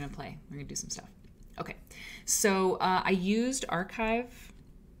we're going to play. We're going to do some stuff. Okay. So I used archive.org,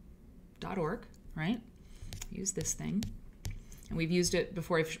 right? Use this thing. And we've used it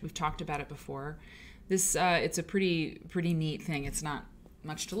before. We've talked about it before. This it's a pretty neat thing. It's not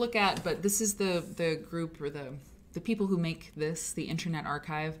much to look at, but this is the group or the people who make this, the Internet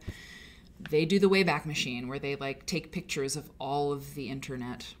Archive. They do the Wayback Machine where they like take pictures of all of the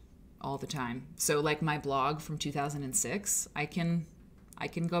internet all the time. So like my blog from 2006, I can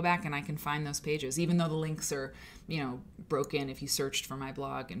go back and I can find those pages, even though the links are, broken. If you searched for my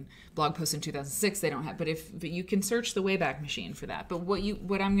blog and blog posts in 2006, they don't have, but you can search the Wayback Machine for that. But what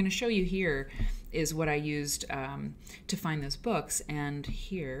I'm going to show you here is what I used to find those books. And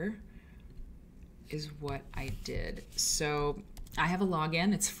here is what I did. So I have a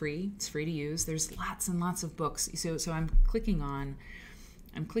login. It's free. It's free to use. There's lots and lots of books. So I'm clicking on,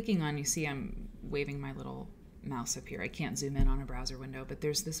 you see I'm waving my little mouse up here. I can't zoom in on a browser window, but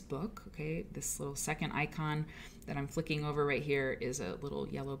there's this book, okay? This little second icon that I'm flicking over right here is a little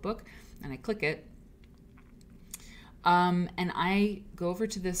yellow book, and I click it. And I go over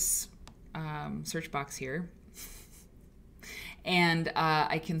to this search box here, and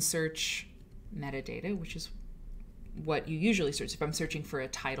I can search metadata, which is what you usually search. If I'm searching for a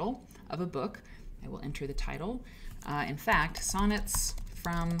title of a book, I will enter the title. In fact, Sonnets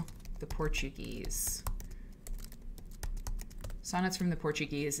from the Portuguese. Sonnets from the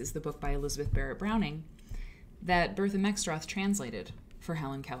Portuguese is the book by Elizabeth Barrett Browning that Bertha Mextroth translated for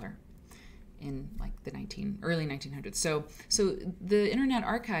Helen Keller in like the early 1900s. So the Internet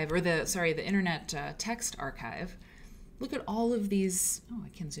Archive, or the Internet Text Archive, look at all of these, oh, I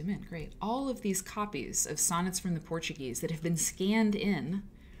can zoom in, great. All of these copies of Sonnets from the Portuguese that have been scanned in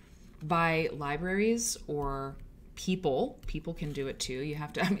by libraries or people can do it too. You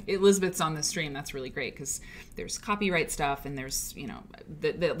have to, Elizabeth's on the stream, that's really great because there's copyright stuff and there's,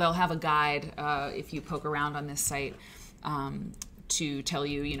 they'll have a guide if you poke around on this site to tell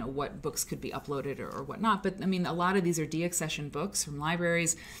you, what books could be uploaded or whatnot. But a lot of these are deaccession books from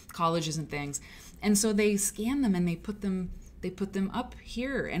libraries, colleges and things. And so they scan them and they put them up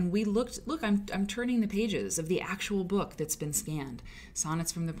here, and we look, I'm turning the pages of the actual book that's been scanned,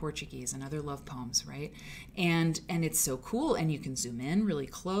 Sonnets from the Portuguese and Other Love Poems, right? And it's so cool, and you can zoom in really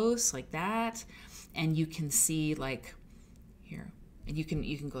close like that, and you can see like here. And you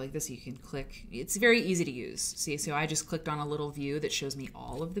can go like this. You can click. It's very easy to use. See, so I just clicked on a little view that shows me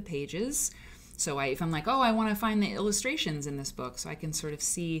all of the pages. So if I'm like, oh, I want to find the illustrations in this book, so I can sort of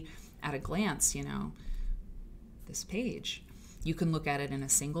see at a glance, you know, this page. You can look at it in a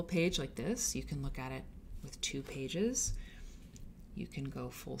single page like this. You can look at it with 2 pages. You can go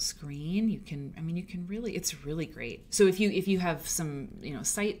full screen. You can, I mean, you can really, it's really great. So if you have some, you know,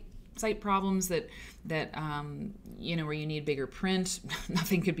 sight problems that you know, where you need bigger print,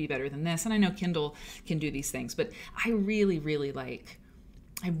 nothing could be better than this. And I know Kindle can do these things, but I really like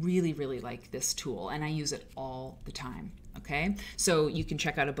this tool, and I use it all the time. Okay, so you can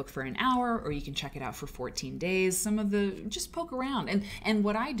check out a book for an hour, or you can check it out for 14 days. Some of the, just poke around. And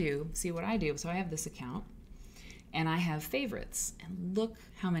what I do, see what I do, so I have this account, and I have favorites, and look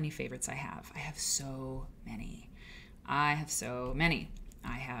how many favorites I have. I have so many. I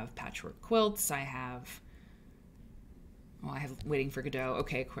have Patchwork Quilts. I have Waiting for Godot.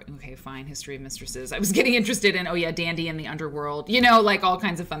 Okay, fine. History of Mistresses. I was getting interested in, oh yeah, Dandy and the Underworld, you know, like all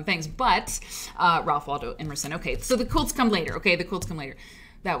kinds of fun things. But Ralph Waldo Emerson. Okay, so the quilts come later. Okay, the quilts come later.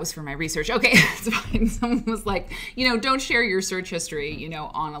 That was for my research. Okay, it's fine. Someone was like, you know, don't share your search history, you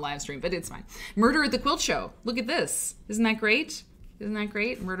know, on a live stream, but it's fine. Murder at the Quilt Show. Look at this. Isn't that great? Isn't that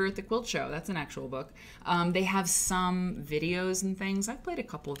great? Murder at the Quilt Show. That's an actual book. They have some videos and things. I've played a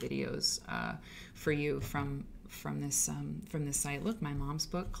couple of videos for you from this site. Look, my mom's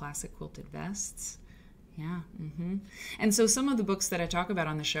book, Classic Quilted Vests. Yeah. And so some of the books that I talk about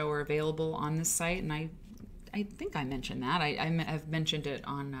on the show are available on this site, and I think I mentioned that. I've mentioned it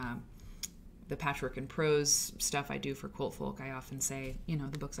on the Patchwork and Prose stuff I do for Quilt Folk. I often say, you know,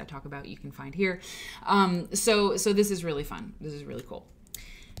 the books I talk about you can find here. So this is really fun. This is really cool.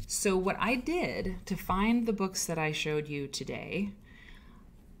 So what I did to find the books that I showed you today,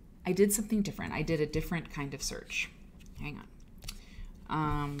 I did something different. I did a different kind of search. Hang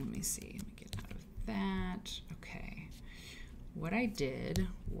on. Let me see. Let me get out of that. Okay. What I did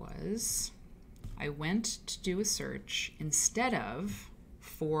was I went to do a search instead of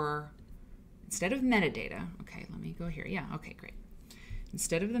metadata. Okay, let me go here. Yeah, okay, great.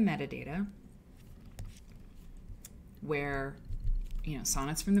 Instead of the metadata, where, you know,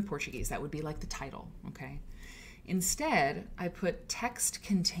 Sonnets from the Portuguese, that would be like the title, okay? Instead, I put text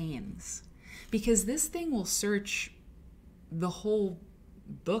contains, because this thing will search the whole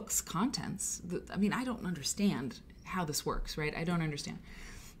book's contents. I mean, I don't understand how this works, right? I don't understand.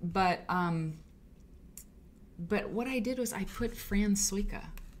 But what I did was I put Fran Soika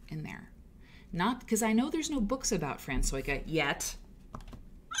in there. Not because I know there's no books about Fran Soika yet.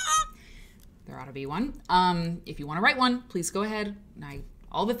 There ought to be one. If you want to write one, please go ahead.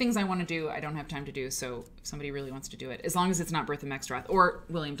 All the things I want to do, I don't have time to do. So if somebody really wants to do it, as long as it's not Bertha Meckstroth or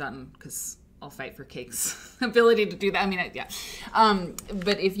William Dutton, because I'll fight for Cake's ability to do that. I mean, yeah.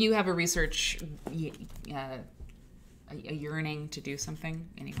 But if you have a research, a yearning to do something,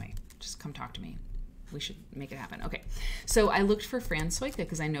 anyway, just come talk to me. We should make it happen. Okay, so I looked for Fran Soika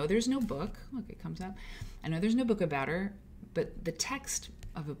because I know there's no book. Look, it comes up. I know there's no book about her, but the text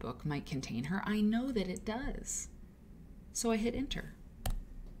of a book might contain her. I know that it does. So I hit enter.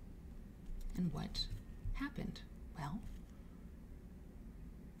 And what happened? Well,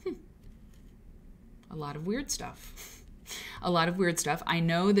 a lot of weird stuff. A lot of weird stuff. I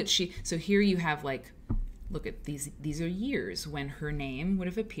know that so here you have, like, look at these are years when her name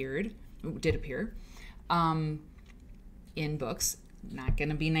did appear. In books. Not going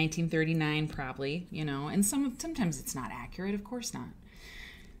to be 1939 probably, you know, and sometimes it's not accurate, of course not.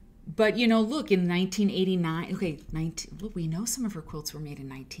 But, you know, look, in 1989, okay, look, we know some of her quilts were made in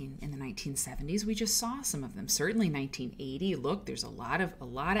the 1970s. We just saw some of them. Certainly 1980. Look, there's a lot of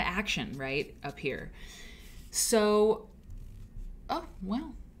action right up here. So, oh,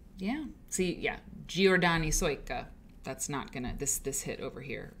 well, yeah. See, yeah, Giordani Soika. That's not gonna, this hit over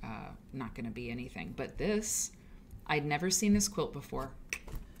here, not gonna be anything. But this, I'd never seen this quilt before.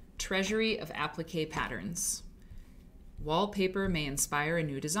 Treasury of Applique Patterns. Wallpaper may inspire a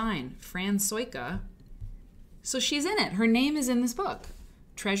new design. Fran Soika. So she's in it. Her name is in this book.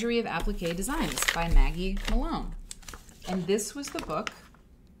 Treasury of Applique Designs by Maggie Malone. And this was the book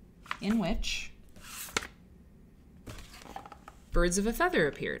in which Birds of a Feather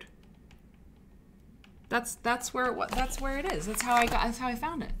appeared. That's where it is. That's how I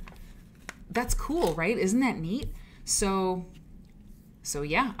found it. That's cool, right? Isn't that neat? So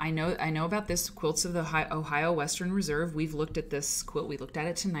yeah, I know about this, Quilts of the Ohio Western Reserve. We've looked at this quilt. We looked at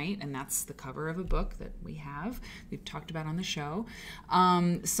it tonight, and that's the cover of a book that we've talked about on the show.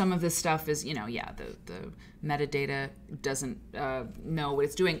 Some of this stuff is, you know, yeah, the metadata doesn't know what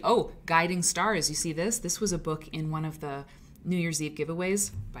it's doing. Oh, Guiding Stars. You see this? This was a book in one of the New Year's Eve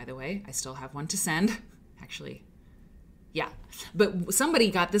giveaways, by the way, I still have one to send. Actually, yeah. But somebody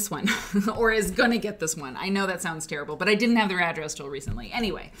got this one or is going to get this one. I know that sounds terrible, but I didn't have their address till recently.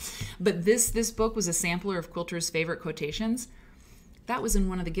 Anyway, but this book was a sampler of quilters' favorite quotations. That was in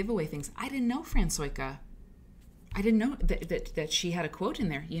one of the giveaway things. I didn't know Fran Soika. I didn't know that she had a quote in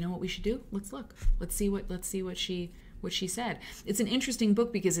there. You know what we should do? Let's look. Let's see what she said. It's an interesting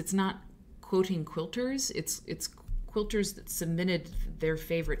book because it's not quoting quilters. It's quilters that submitted their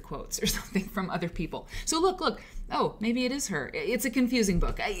favorite quotes or something from other people. So look. Oh, maybe it is her. It's a confusing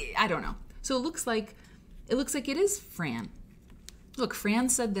book. I don't know. So it looks like it is Fran. Look, Fran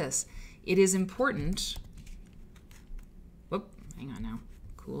said this. It is important. Whoop, hang on now.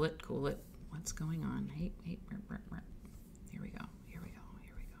 Cool it. What's going on? Hey. Here we go.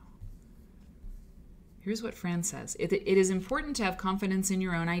 Here's what Fran says. It is important to have confidence in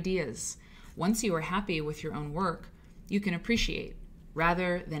your own ideas. Once you are happy with your own work, you can appreciate,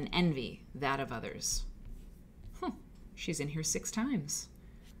 rather than envy, that of others. She's in here 6 times.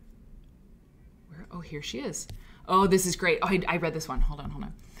 Oh, here she is. Oh, this is great. Oh, I read this one. Hold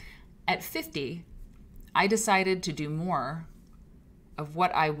on. At 50, I decided to do more of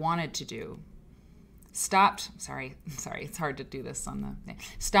what I wanted to do. Sorry, it's hard to do this on the thing.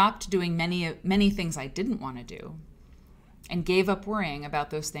 Stopped doing many things I didn't want to do and gave up worrying about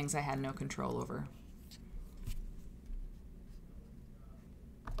those things I had no control over.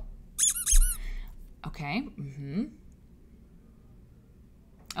 Okay.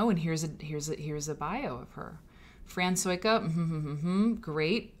 Oh, and here's a bio of her. Fran Soika,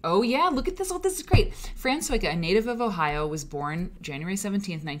 great. Oh yeah, look at this. Oh, this is great. Fran Soika, a native of Ohio, was born January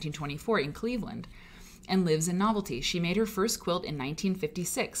 17th, 1924 in Cleveland and lives in Novelty. She made her first quilt in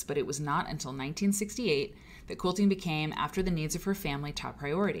 1956, but it was not until 1968 that quilting became, after the needs of her family, top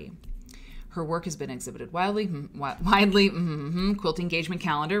priority. Her work has been exhibited widely, quilt engagement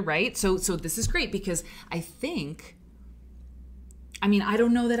calendar, right? So this is great because I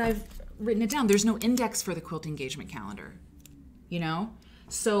don't know that I've written it down. There's no index for the quilt engagement calendar,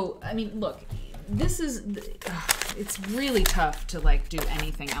 So, look, it's really tough to do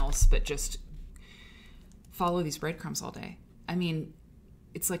anything else but just follow these breadcrumbs all day.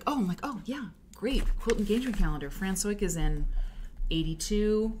 It's like, oh yeah, great. Quilt engagement calendar. Fran Soika is in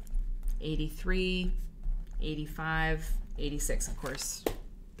 82, 83, 85, 86. Of course,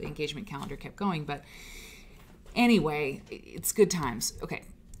 the engagement calendar kept going, but anyway, it's good times. Okay,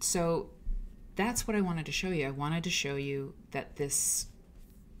 so that's what I wanted to show you. I wanted to show you that this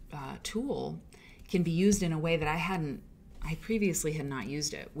tool can be used in a way that I previously had not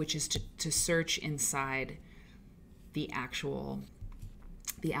used it, which is to search inside the actual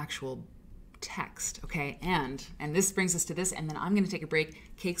text, okay? And this brings us to this, and then I'm going to take a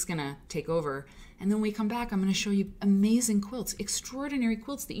break. Cake's going to take over, and then when we come back, I'm going to show you amazing quilts, extraordinary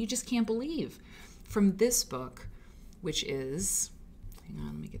quilts that you just can't believe from this book, which is, hang on,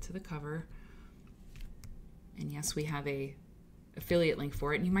 let me get to the cover. And yes, we have a affiliate link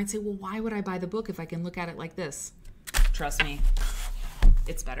for it. And you might say, well, why would I buy the book if I can look at it like this? Trust me,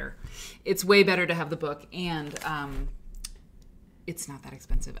 it's better. It's way better to have the book, and it's not that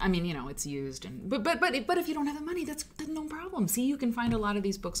expensive. It's used, but if you don't have the money, that's no problem. See, you can find a lot of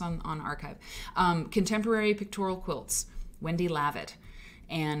these books on archive. Contemporary Pictorial Quilts, Wendy Lavitt,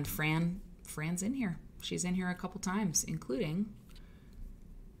 and Fran's in here. She's in here a couple times, including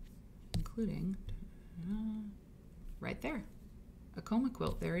right there, a coma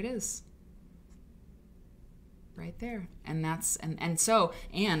quilt. There it is. Right there. And that's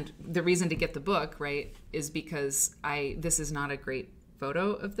and the reason to get the book, right, is because this is not a great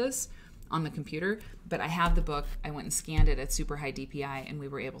photo of this on the computer, but I have the book. I went and scanned it at super high DPI and we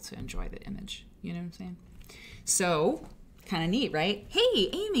were able to enjoy the image. You know what I'm saying? So, kind of neat, right? Hey,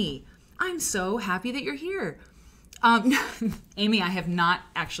 Amy, I'm so happy that you're here. Amy, I have not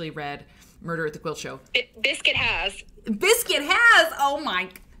actually read Murder at the Quilt Show. Biscuit has. Biscuit has? Oh my,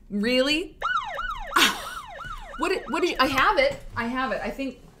 really? What did you, I have it. I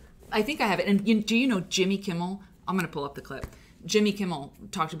think I have it. And do you know Jimmy Kimmel? I'm going to pull up the clip. Jimmy Kimmel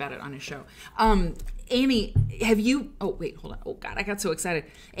talked about it on his show. Amy, have you, oh wait, hold on. Oh God, I got so excited.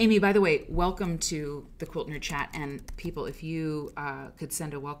 Amy, by the way, welcome to the Quilt Nerd chat. And people, if you could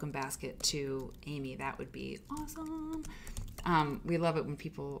send a welcome basket to Amy, that would be awesome. We love it when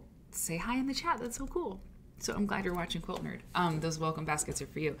people say hi in the chat. That's so cool. So I'm glad you're watching Quilt Nerd. Those welcome baskets are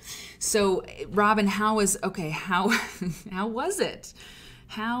for you. So Robin, how was it?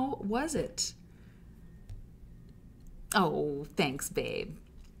 How was it? Oh, thanks, babe.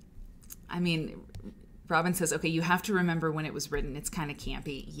 Robin says, okay, you have to remember when it was written. It's kind of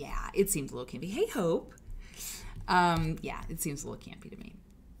campy. Yeah, it seems a little campy. Hey, Hope. Yeah, it seems a little campy to me,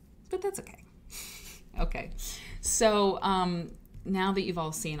 but that's okay. Okay, so now that you've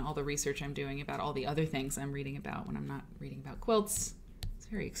all seen all the research I'm doing about all the other things I'm reading about when I'm not reading about quilts, it's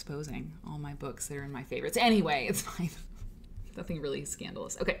very exposing, all my books that are in my favorites. Anyway, it's fine. Nothing really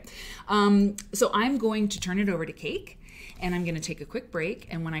scandalous. Okay, so I'm going to turn it over to Cake, and I'm going to take a quick break,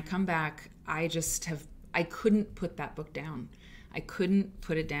 and when I come back, I couldn't put that book down. I couldn't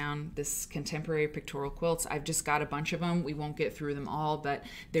put it down, this Contemporary Pictorial Quilts. I've just got a bunch of them. We won't get through them all, but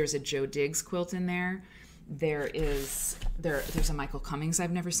there's a Joe Diggs quilt in there. There's a Michael Cummings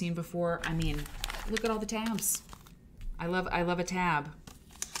I've never seen before. I mean, look at all the tabs. I love a tab.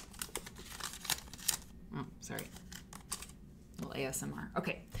 Oh, sorry. A little ASMR.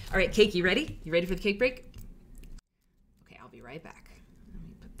 Okay. All right, Cake, you ready? You ready for the cake break? Okay, I'll be right back. Let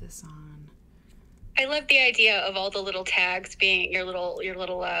me put this on. I love the idea of all the little tags being your little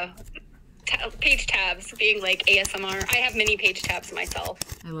page tabs being like ASMR. I have mini page tabs myself.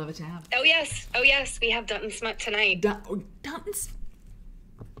 I love a tab. Oh yes, we have Dutton Smut tonight. Dutton's.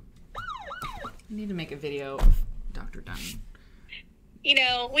 I need to make a video of Dr. Dutton. You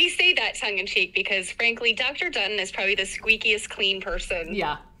know, we say that tongue in cheek because frankly, Dr. Dutton is probably the squeakiest clean person.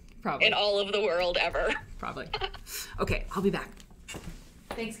 Yeah, probably. In all of the world ever. Probably. Okay, I'll be back.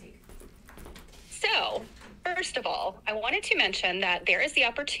 Thanks, Cake. So, first of all, I wanted to mention that there is the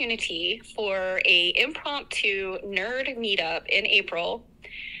opportunity for a impromptu nerd meetup in April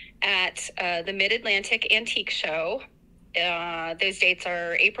at the Mid-Atlantic Antique Show. Those dates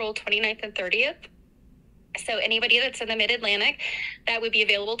are April 29th and 30th. So anybody that's in the Mid-Atlantic, that would be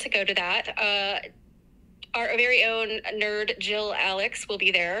available to go to that. Our very own nerd, Jill Alex, will be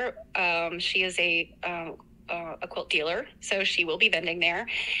there. She is a quilt dealer, so she will be vending there.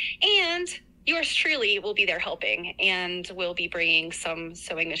 And yours truly will be there helping, and will be bringing some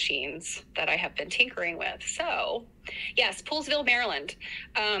sewing machines that I have been tinkering with. So, yes, Poolsville, Maryland.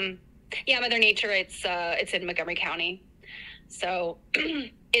 Yeah, Mother Nature. It's in Montgomery County, so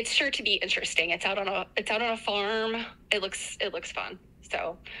it's sure to be interesting. It's out on a farm. It looks fun.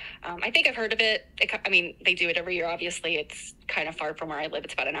 So, I think I've heard of it. I mean, they do it every year. Obviously, it's kind of far from where I live.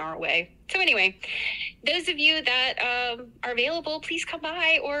 It's about an hour away. So anyway, those of you that are available, please come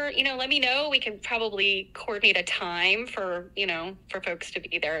by, or let me know. We can probably coordinate a time for folks to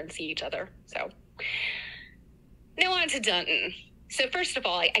be there and see each other. So now on to Dunton. So first of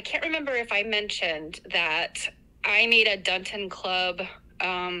all, I can't remember if I mentioned that I made a Dunton Club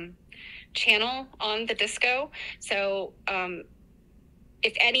channel on the Disco. So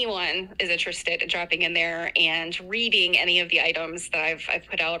if anyone is interested in dropping in there and reading any of the items that I've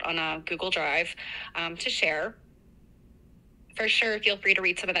put out on a Google Drive to share, for sure, feel free to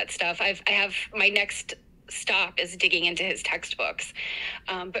read some of that stuff. I have my next stop is digging into his textbooks.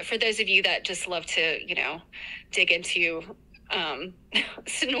 But for those of you that just love to, dig into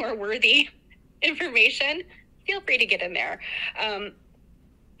snore-worthy information, feel free to get in there.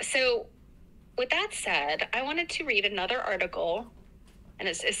 So with that said, I wanted to read another article, and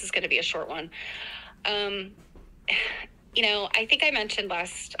this is going to be a short one. I think I mentioned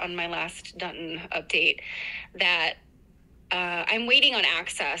on my last Dunton update that I'm waiting on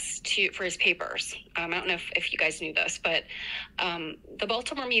access for his papers. I don't know if you guys knew this, but the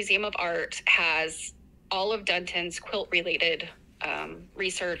Baltimore Museum of Art has all of Dunton's quilt-related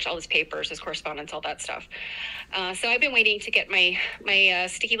research, all his papers, his correspondence, all that stuff. So I've been waiting to get my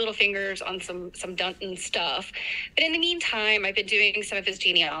sticky little fingers on some Dunton stuff. But in the meantime, I've been doing some of his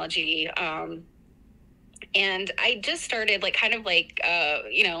genealogy. And I just started like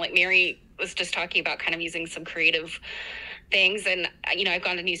Mary was just talking about, kind of using some creative things. And, I've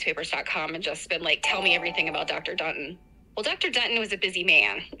gone to newspapers.com and just been like, tell me everything about Dr. Dunton. Well, Dr. Dunton was a busy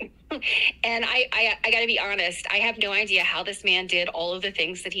man. And I got to be honest, I have no idea how this man did all of the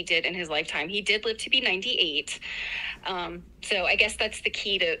things that he did in his lifetime. He did live to be 98. So I guess that's the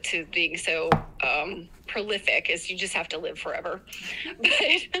key to being so prolific, is you just have to live forever.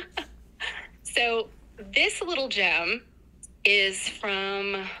 But so this little gem is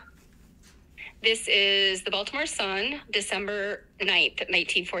this is the Baltimore Sun, December 9th,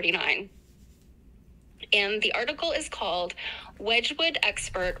 1949. And the article is called Wedgwood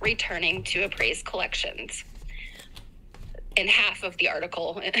Expert Returning to Appraised Collections. And half of the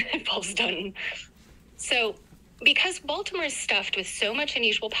article involves Dunton. So, because Baltimore is stuffed with so much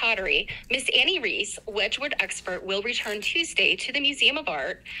unusual pottery, Miss Annie Reese, Wedgwood Expert, will return Tuesday to the Museum of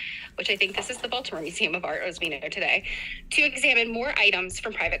Art, which I think this is the Baltimore Museum of Art, as we know today, to examine more items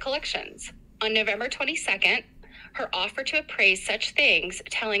from private collections. On November 22nd, her offer to appraise such things,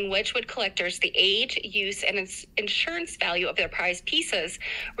 telling Wedgwood collectors the age, use, and insurance value of their prized pieces,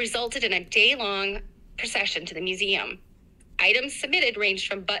 resulted in a day-long procession to the museum. Items submitted ranged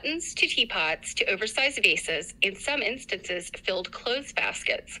from buttons to teapots to oversized vases, in some instances filled clothes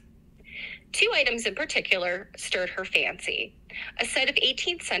baskets. 2 items in particular stirred her fancy. A set of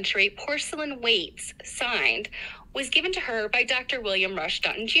 18th century porcelain weights, signed, was given to her by Dr. William Rush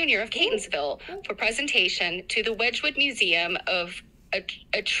Dutton Jr. of Catonsville for presentation to the Wedgwood Museum of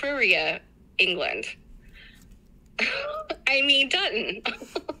Etruria, England. I mean, Dutton.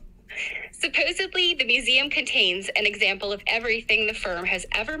 Supposedly, the museum contains an example of everything the firm has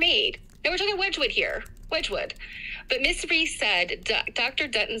ever made. Now, we're talking Wedgwood here. Wedgwood. But Miss Reese said Dr.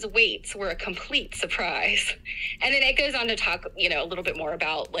 Dutton's weights were a complete surprise. And then it goes on to talk, you know, a little bit more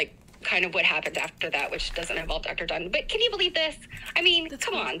about, like, kind of what happened after that, which doesn't involve Dr. Dutton. But can you believe this? I mean,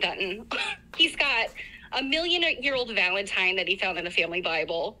 come on, Dutton. He's got a million-year-old Valentine that he found in the family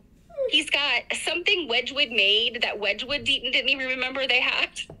Bible. He's got something Wedgwood made that Wedgwood didn't even remember they had.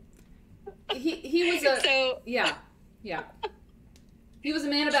 He was a... So... Yeah. He was a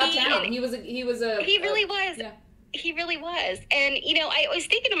man about town. He really was. Yeah. He really was. And, you know, I was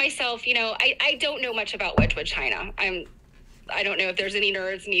thinking to myself, you know, I don't know much about Wedgwood china. I don't know if there's any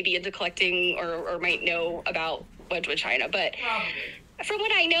nerds maybe into collecting or might know about Wedgwood china, but from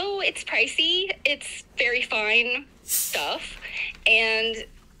what I know, it's pricey. It's very fine stuff. And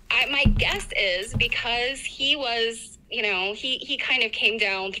my guess is because he was, you know, he kind of came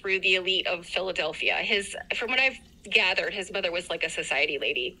down through the elite of Philadelphia. From what I've gathered, his mother was like a society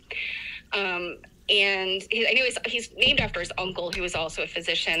lady. And I know he's named after his uncle, who was also a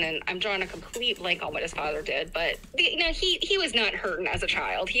physician, and I'm drawing a complete blank on what his father did. But, you know, he was not hurting as a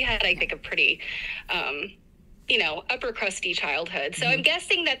child. He had, I think, a pretty, you know, upper crusty childhood. So I'm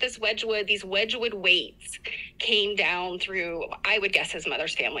guessing that these Wedgwood weights came down through, I would guess, his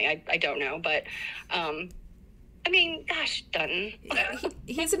mother's family. I don't know. But, I mean, gosh, Dutton.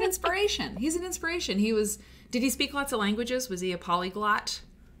 He's an inspiration. Did he speak lots of languages? Was he a polyglot?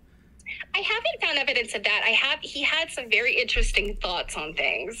 I haven't found evidence of that. He had some very interesting thoughts on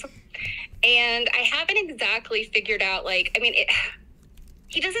things. And I haven't exactly figured out, like, I mean,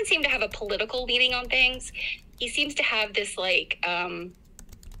 he doesn't seem to have a political leaning on things. He seems to have this, like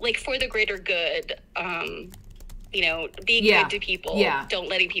for the greater good, you know, be good to people. Yeah.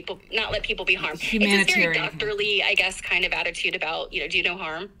 Not let people be harmed. It's this very doctorly, I guess, kind of attitude about, you know, do no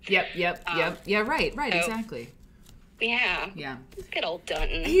harm. Yep. Yeah, right, exactly. Yeah. Good old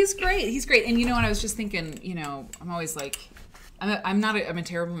Dutton. He's great. And you know what, I was just thinking, you know, I'm always like, I'm a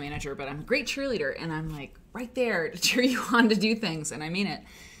terrible manager, but I'm a great cheerleader. And I'm like right there to cheer you on to do things. And I mean it.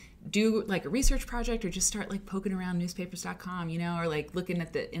 Do like a research project or just start like poking around newspapers.com, you know, or like looking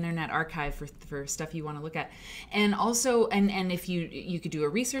at the Internet Archive for stuff you want to look at. And also, and if you could do a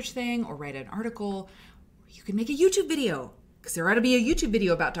research thing or write an article, you could make a YouTube video, because there ought to be a YouTube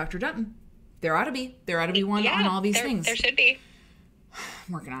video about Dr. Dutton. There ought to be one on all these things. There should be.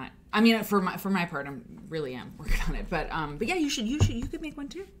 I'm working on it. I mean, for my part, I really am working on it. But yeah, you could make one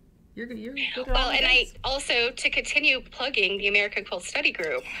too. You're good. Well, and I also, to continue plugging the American Quilt Study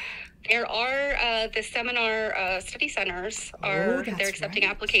Group, there are the seminar study centers they're accepting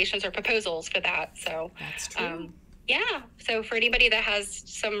applications or proposals for that. So that's true. Yeah. So for anybody that has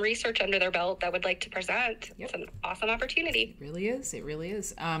some research under their belt that would like to present, It's an awesome opportunity. It really is.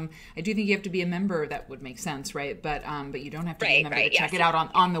 I do think you have to be a member. That would make sense, right? But you don't have to be a member to check it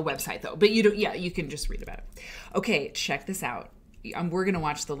out on the website, though. But you can just read about it. Okay, check this out. We're going to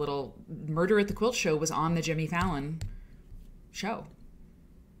watch the little Murder at the Quilt Show was on the Jimmy Fallon show.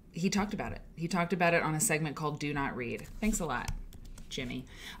 He talked about it on a segment called Do Not Read. Thanks a lot, Jimmy.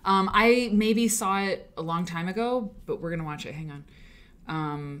 I maybe saw it a long time ago, but we're going to watch it. Hang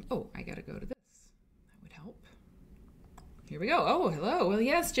on. I got to go to this. That would help. Here we go. Oh, hello. Well,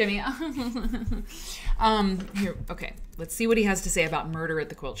 yes, Jimmy. Here. Okay. Let's see what he has to say about Murder at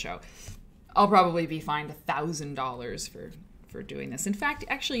the Quilt Show. I'll probably be fined $1,000 for doing this. In fact,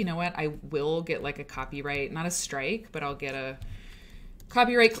 actually, you know what? I will get like a copyright, not a strike, but I'll get a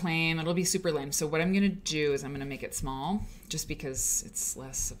copyright claim. It'll be super lame. So what I'm going to do is I'm going to make it small, just because it's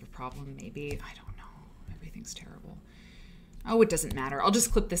less of a problem, maybe. I don't know. Everything's terrible. Oh, it doesn't matter. I'll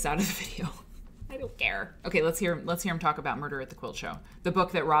just clip this out of the video. I don't care. Okay, let's hear him talk about Murder at the Quilt Show, the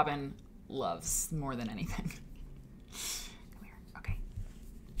book that Robin loves more than anything. Come here. Okay.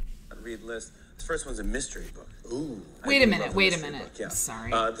 Read list. This first one's a mystery book. Ooh. Wait a minute. Yeah.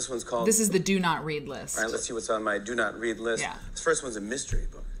 Sorry. This one's called... This is the Do Not Read list. All right, let's see what's on my Do Not Read list. Yeah. This first one's a mystery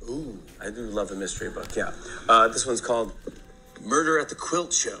book. Ooh, I do love a mystery book, yeah. This one's called Murder at the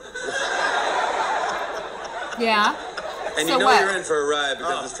Quilt Show. Yeah. And so you know you're in for a ride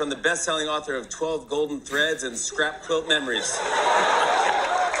because it's from the best-selling author of 12 Golden Threads and Scrap Quilt Memories.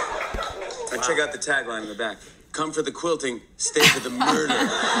 check out the tagline in the back. Come for the quilting, stay for the murder.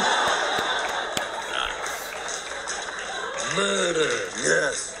 Murder.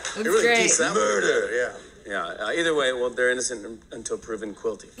 Yes. That's great. Murder. Yeah. Yeah. Either way, well, they're innocent until proven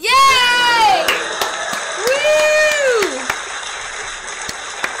guilty. Yay! Woo!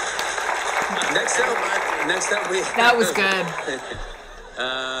 Next up, we. That was good.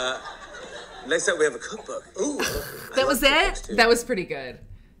 Next up, we have a cookbook. Ooh. That was it? That was pretty good.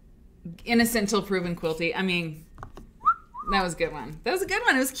 Innocent till proven quilty. I mean, that was a good one. That was a good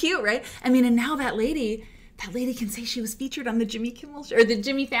one. It was cute, right? I mean, and now that lady can say she was featured on the Jimmy Kimmel show, or the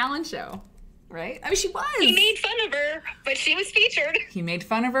Jimmy Fallon show, right? I mean, she was. He made fun of her, but she was featured. He made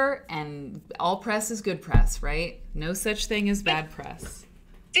fun of her, and all press is good press, right? No such thing as bad press.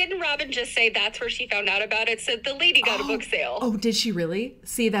 Didn't Robin just say that's where she found out about it? Said the lady got a book sale. Oh, did she really?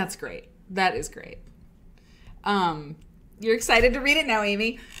 See, that's great. That is great. You're excited to read it now,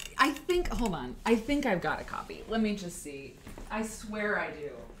 Amy. Hold on. I think I've got a copy. Let me just see. I swear I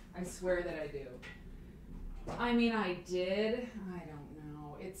do. I swear that I do. I mean, I did. I don't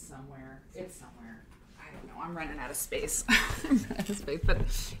know. It's somewhere. I don't know. I'm running out of space. But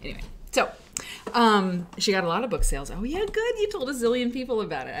anyway. So, she got a lot of book sales. Oh, yeah, good. You told a zillion people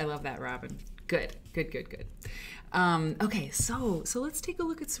about it. I love that, Robin. Good. Okay, so let's take a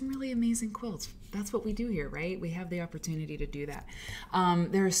look at some really amazing quilts. That's what we do here, right? We have the opportunity to do that.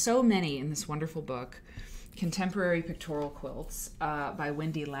 There are so many in this wonderful book, Contemporary Pictorial Quilts by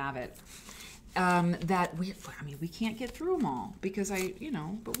Wendy Lavitt, that we can't get through them all because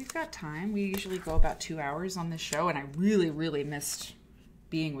but we've got time. We usually go about 2 hours on this show, and I really, really missed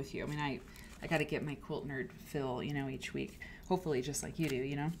being with you. I mean, I got to get my Quilt Nerd fill, each week. Hopefully, just like you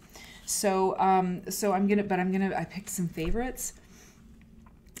do, So, I picked some favorites,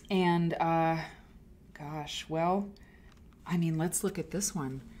 and let's look at this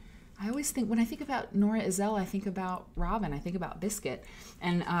one. I always think, when I think about Nora Ezell, I think about Robin. I think about Biscuit,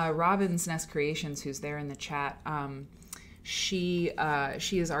 and Robin's Nest Creations, who's there in the chat. She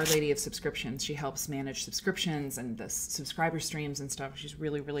is Our Lady of Subscriptions. She helps manage subscriptions and the subscriber streams and stuff. She's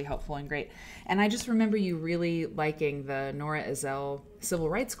really, really helpful and great. And I just remember you really liking the Nora Ezell Civil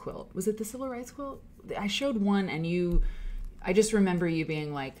Rights quilt. Was it the Civil Rights quilt? I showed one, and I just remember you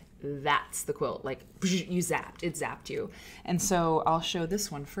being like, that's the quilt. Like, it zapped you. And so I'll show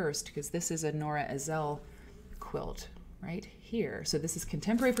this one first, because this is a Nora Ezell quilt right here. So this is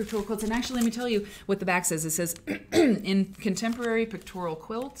Contemporary Pictorial Quilts. And actually, let me tell you what the back says. It says, in Contemporary Pictorial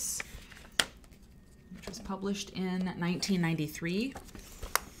Quilts, which was published in 1993,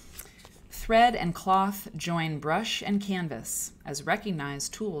 thread and cloth join brush and canvas as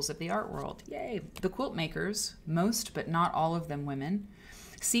recognized tools of the art world. Yay! The quilt makers, most but not all of them women,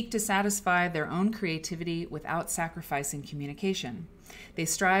 seek to satisfy their own creativity without sacrificing communication. They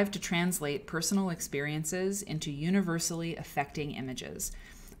strive to translate personal experiences into universally affecting images.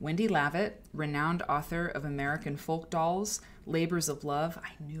 Wendy Lavitt, renowned author of American Folk Dolls, Labors of Love,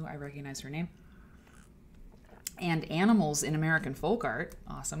 I knew I recognized her name, and Animals in American Folk Art,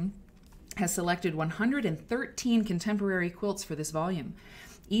 awesome, has selected 113 contemporary quilts for this volume.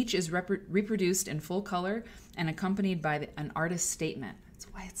 Each is reproduced in full color and accompanied by an artist's statement. That's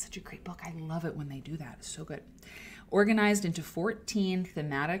why it's such a great book. I love it when they do that. It's so good. Organized into 14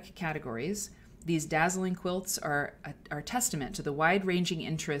 thematic categories, these dazzling quilts are testament to the wide-ranging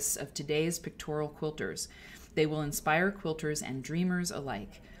interests of today's pictorial quilters. They will inspire quilters and dreamers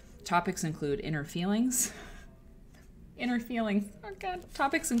alike. Topics include inner feelings. Oh God.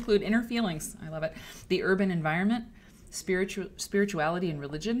 Topics include inner feelings. I love it. The urban environment, spirituality and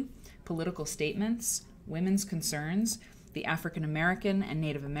religion, political statements, women's concerns, the African American and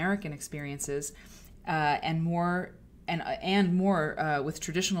Native American experiences, and more with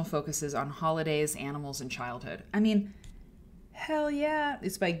traditional focuses on holidays, animals, and childhood. I mean, hell yeah.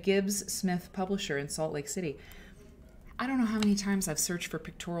 It's by Gibbs Smith Publisher in Salt Lake City. I don't know how many times I've searched for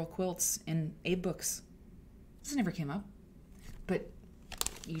pictorial quilts in Abe books. This never came up. But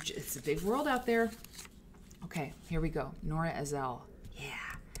it's a big world out there. Okay, here we go. Nora Ezell.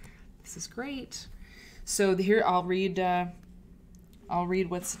 Yeah, this is great. So here I'll read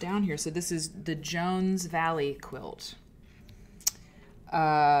what's down here. So this is the Jones Valley quilt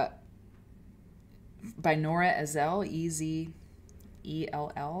by Nora Ezell,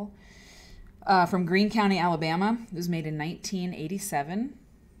 Ezell, from Greene County, Alabama. It was made in 1987,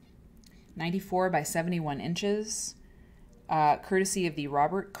 94 by 71 inches, courtesy of the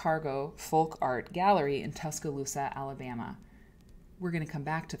Robert Cargo Folk Art Gallery in Tuscaloosa, Alabama. We're going to come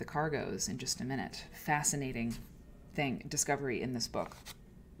back to the Cargos in just a minute. Fascinating discovery in this book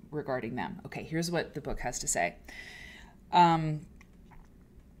regarding them. Okay, here's what the book has to say.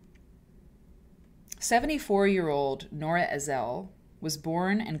 74-year-old Nora Ezel was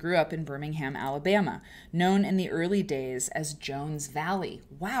born and grew up in Birmingham, Alabama, known in the early days as Jones Valley.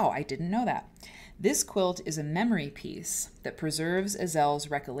 Wow, I didn't know that. This quilt is a memory piece that preserves Ezel's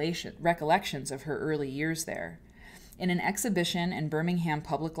recollections of her early years there. In an exhibition in Birmingham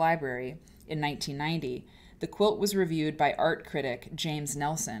Public Library in 1990, the quilt was reviewed by art critic James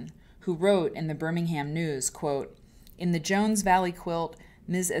Nelson, who wrote in the Birmingham News, quote, "In the Jones Valley quilt,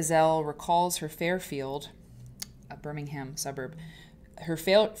 Ms. Ezel recalls her Fairfield, a Birmingham suburb, her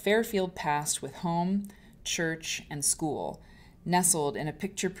Fairfield past with home, church, and school, nestled in a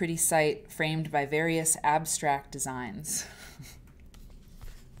picture-pretty site framed by various abstract designs."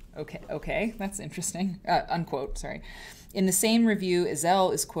 Okay, that's interesting. Unquote, sorry. In the same review,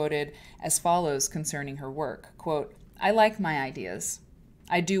 Ezel is quoted as follows concerning her work, quote, "I like my ideas.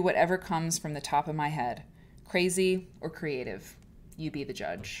 I do whatever comes from the top of my head, crazy or creative. You be the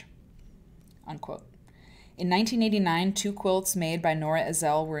judge." Unquote. In 1989, 2 quilts made by Nora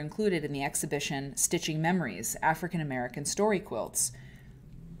Ezel were included in the exhibition Stitching Memories, African American Story Quilts.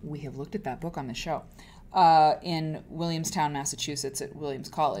 We have looked at that book on the show. In Williamstown, Massachusetts at Williams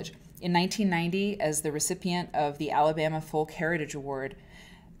College. In 1990, as the recipient of the Alabama Folk Heritage Award,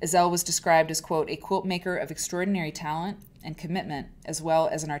 Ezel was described as, quote, "a quilt maker of extraordinary talent and commitment, as well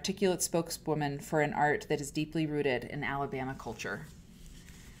as an articulate spokeswoman for an art that is deeply rooted in Alabama culture."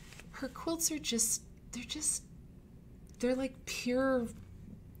 Her quilts are they're like pure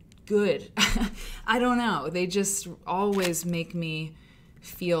good. I don't know. They just always make me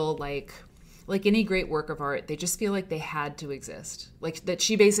feel like any great work of art, they just feel like they had to exist. Like that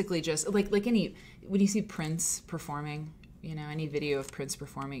she basically just, like any, when you see Prince performing, any video of Prince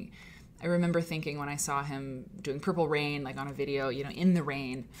performing, I remember thinking when I saw him doing Purple Rain, like on a video, in the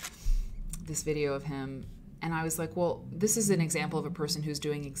rain, this video of him, and I was like, well, this is an example of a person who's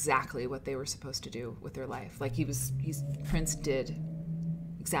doing exactly what they were supposed to do with their life. Like Prince did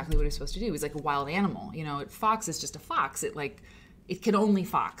exactly what he was supposed to do. He's like a wild animal. Fox is just a fox. It can only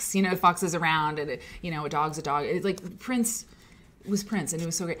fox. Foxes around, and a dog's a dog. It's like Prince was Prince, and it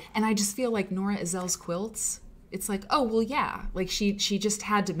was so great. And I just feel like Nora Ezel's quilts, it's like, oh, well, yeah. Like she just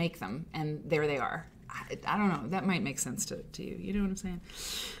had to make them, and there they are. I don't know. That might make sense to you. You know what I'm saying?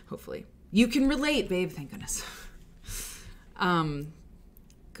 Hopefully. You can relate, babe. Thank goodness.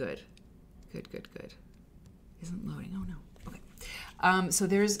 Good. Isn't loading. Oh, no. Okay. So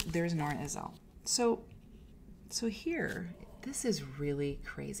there's Nora Ezel. So here, this is really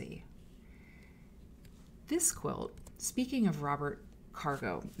crazy. This quilt, speaking of Robert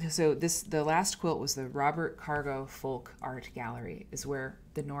Cargo, so the last quilt was the Robert Cargo Folk Art Gallery, is where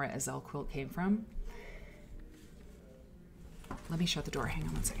the Nora Ezel quilt came from. Let me shut the door. Hang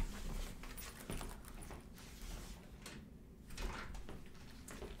on one second.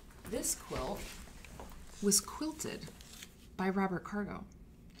 This quilt was quilted by Robert Cargo.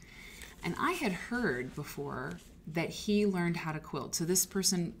 And I had heard before that he learned how to quilt. So this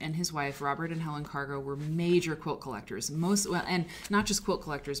person and his wife, Robert and Helen Cargo, were major quilt collectors. And not just quilt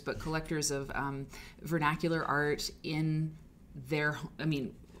collectors, but collectors of vernacular art in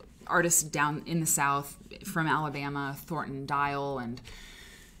artists down in the South from Alabama, Thornton Dial, and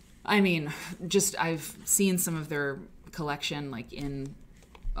I've seen some of their collection like in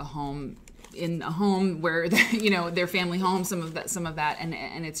a home where their family home, some of that,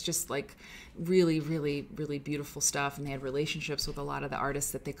 and it's just like really, really, really beautiful stuff. And they had relationships with a lot of the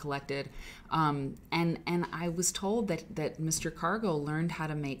artists that they collected, and I was told that Mr. Cargo learned how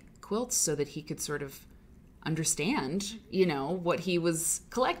to make quilts so that he could sort of understand what he was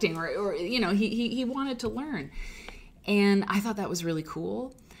collecting, or he wanted to learn. And I thought that was really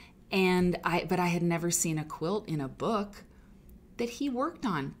cool. But I had never seen a quilt in a book that he worked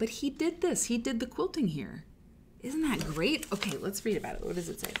on. But he did this. He did the quilting here. Isn't that great? Okay, let's read about it. What does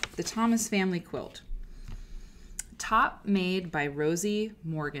it say? The Thomas Family Quilt. Top made by Rosie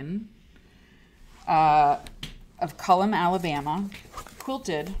Morgan of Cullum, Alabama.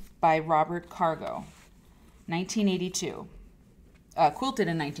 Quilted by Robert Cargo. 1982. Quilted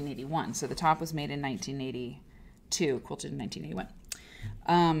in 1981. So the top was made in 1982. Quilted in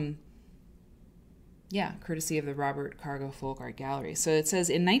 1981. Yeah, courtesy of the Robert Cargo Folk Art Gallery. So it says,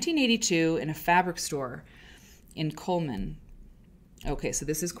 in 1982, in a fabric store in Coleman. Okay, so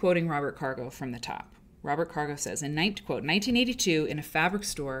this is quoting Robert Cargo from the top. Robert Cargo says, quote, 1982, in a fabric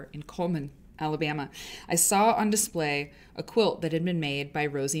store in Coleman, Alabama, I saw on display a quilt that had been made by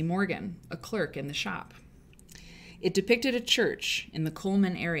Rosie Morgan, a clerk in the shop. It depicted a church in the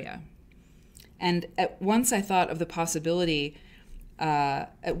Coleman area. And at once I thought of the possibility of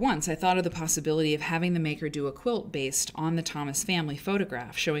having the maker do a quilt based on the Thomas family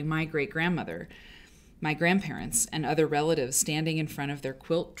photograph showing my great-grandmother. my grandparents and other relatives standing in front of their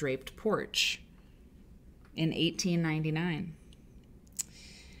quilt-draped porch in 1899.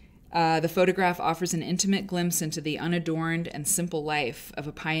 The photograph offers an intimate glimpse into the unadorned and simple life of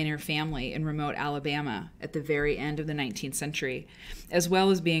a pioneer family in remote Alabama at the very end of the 19th century, as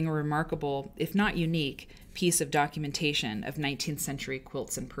well as being a remarkable, if not unique, piece of documentation of 19th century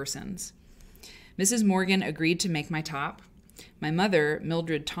quilts and persons. Mrs. Morgan agreed to make my top. My mother,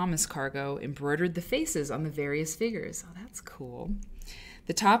 Mildred Thomas Cargo, embroidered the faces on the various figures. Oh, that's cool.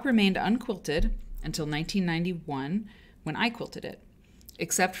 The top remained unquilted until 1991, when I quilted it.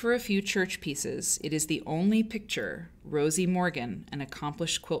 Except for a few church pieces, it is the only picture Rosie Morgan, an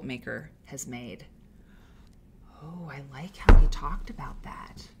accomplished quilt maker, has made. Oh, I like how he talked about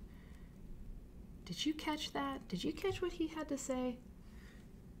that. Did you catch that? Did you catch what he had to say?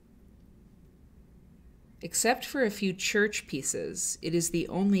 Except for a few church pieces, it is the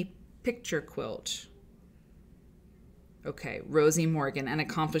only picture quilt. Okay, Rosie Morgan, an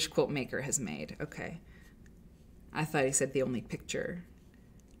accomplished quilt maker, has made. Okay. I thought he said the only picture.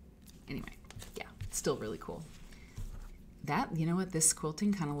 Anyway, yeah, it's still really cool. That, you know what, this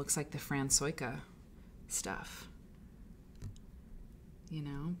quilting kind of looks like the Fran Soika stuff. You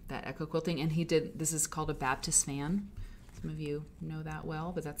know, that echo quilting. And he did, this is called a Baptist fan. Some of you know that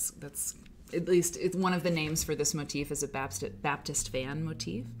well, but that's at least it's one of the names for this motif is a Baptist fan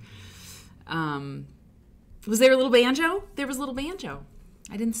motif. Was there a little banjo? There was a little banjo.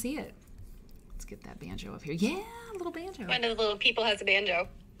 I didn't see it. Let's get that banjo up here. Yeah, a little banjo. One of the little people has a banjo.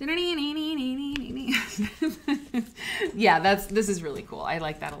 Yeah, this is really cool. I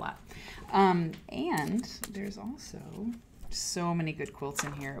like that a lot. And there's also so many good quilts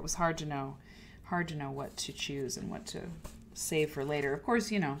in here. It was hard to know what to choose and what to save for later. Of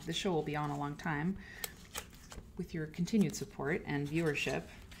course, you know, the show will be on a long time with your continued support and viewership.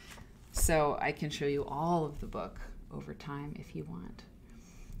 So I can show you all of the book over time if you want.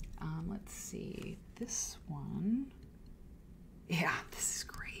 Let's see. This one. Yeah, this is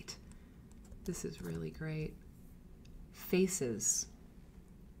great. This is really great. Faces.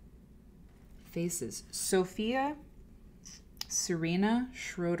 Sophia Serena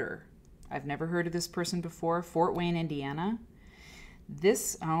Schroeder. I've never heard of this person before. Fort Wayne, Indiana.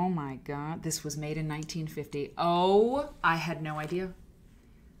 This, oh my God, this was made in 1950. Oh, I had no idea.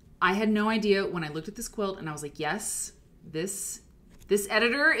 I had no idea when I looked at this quilt and I was like, yes, this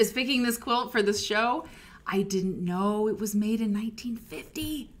editor is picking this quilt for this show. I didn't know it was made in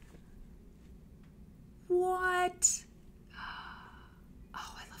 1950. What?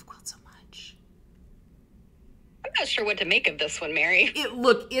 Oh, I love quilts so much. I'm not sure what to make of this one, Mary.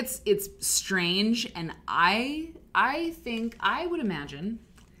 It's strange, and I think I would imagine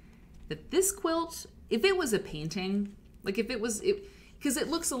that this quilt, if it was a painting, like if it was, because it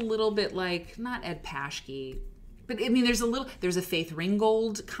looks a little bit like, not Ed Paschke, but I mean, there's a Faith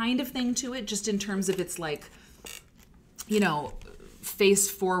Ringgold kind of thing to it, just in terms of it's like, you know, face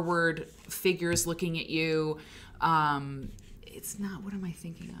forward figures looking at you. It's not, what am I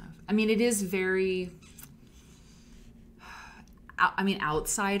thinking of? I mean, it is very, I mean,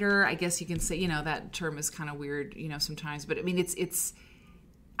 outsider, I guess you can say, you know, that term is kind of weird, you know, sometimes, but I mean, it's,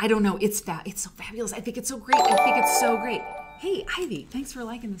 I don't know, it's so fabulous. I think it's so great. Hey, Ivy, thanks for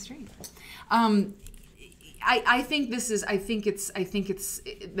liking the stream. I think it's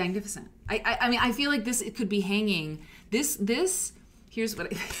magnificent. I mean, I feel like it could be hanging. This, here's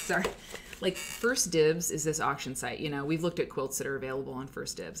what sorry. Like First Dibs is this auction site. You know, we've looked at quilts that are available on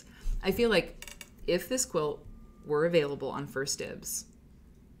First Dibs. I feel like if this quilt were available on First Dibs,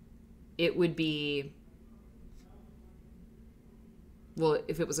 it would be, well,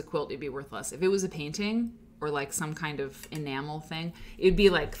 if it was a quilt, it'd be worth less. If it was a painting or like some kind of enamel thing, it'd be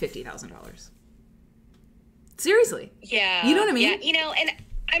like $50,000. Seriously. Yeah. You know what I mean? Yeah, you know, and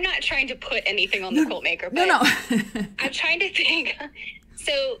I'm not trying to put anything on the quilt maker, but no. I'm trying to think.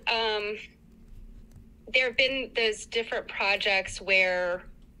 So, there have been those different projects where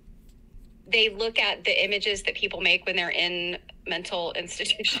they look at the images that people make when they're in mental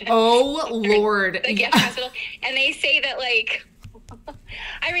institutions. Oh, Lord. Like, yeah, hospital. And they say that, like,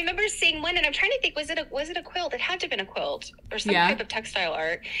 I remember seeing one, and I'm trying to think, was it a quilt? It had to have been a quilt or some type of textile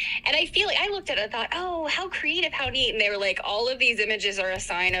art. And I feel like I looked at it and thought, oh, how creative, how neat. And they were like, all of these images are a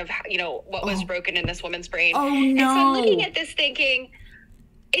sign of, you know, what was broken in this woman's brain. Oh, no. And so I'm looking at this thinking,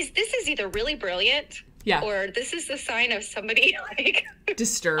 this is either really brilliant, or this is the sign of somebody like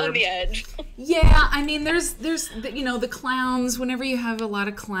disturbed on the edge. Yeah, I mean, there's you know, the clowns. Whenever you have a lot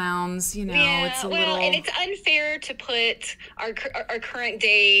of clowns, you know, it's a little. And it's unfair to put our current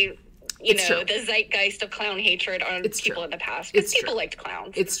day, you know, the zeitgeist of clown hatred on people in the past, because people liked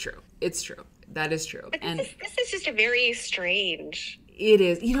clowns. It's true. That is true. But And this is just a very strange. it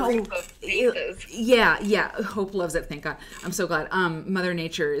is, you know, group of faces. yeah. Hope loves it. Thank God. I'm so glad. Mother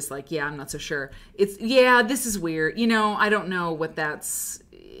Nature is like, yeah, I'm not so sure. This is weird. You know, I don't know what that's.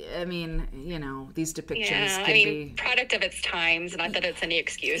 I mean, you know, these depictions could be product of its times. Not that it's any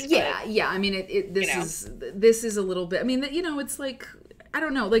excuse. Yeah, yeah. I mean, this is a little bit. I mean, you know, it's like, I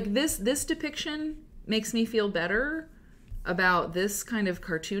don't know. Like this depiction makes me feel better about this kind of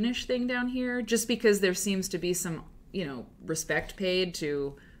cartoonish thing down here, just because there seems to be some, you know, respect paid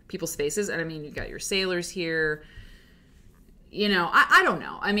to people's faces. And I mean, you got your sailors here. You know, I don't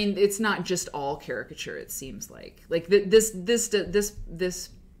know. I mean, it's not just all caricature. It seems like this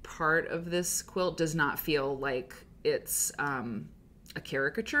part of this quilt does not feel like it's a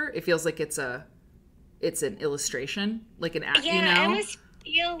caricature. It feels like it's an illustration, like an act. Yeah, you know, I almost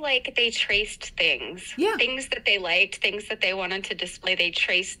feel like they traced things. Yeah, things that they liked, things that they wanted to display. They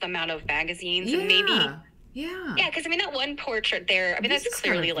traced them out of magazines, and maybe. Yeah, because I mean that one portrait there. I mean that's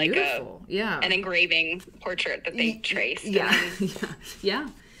clearly like an engraving portrait that they traced. Yeah.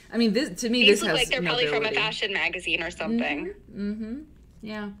 I mean, this look has like they're probably nobility. from a fashion magazine or something.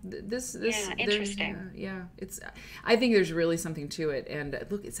 Yeah, this interesting. It's. I think there's really something to it. And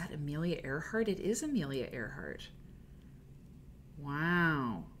look, is that Amelia Earhart? It is Amelia Earhart.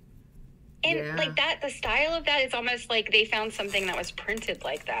 Wow. And like that, the style of that is almost like they found something that was printed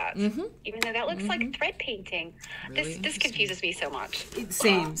like that. Even though that looks like thread painting. Really this confuses me so much.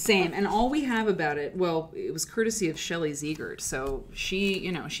 Same. And all we have about it, well, it was courtesy of Shelley Ziegert. So she,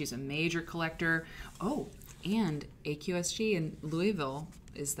 you know, she's a major collector. Oh, and AQSG in Louisville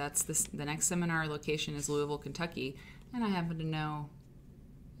the next seminar location is Louisville, Kentucky. And I happen to know,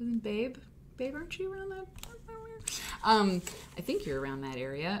 isn't Babe, aren't you around that? I think you're around that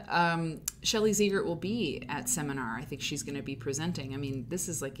area. Shelley Ziegert will be at seminar. I think she's going to be presenting. I mean, this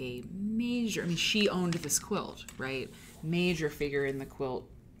is like a major. I mean, she owned this quilt, right? Major figure in the quilt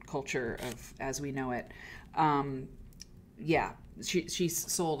culture as we know it. She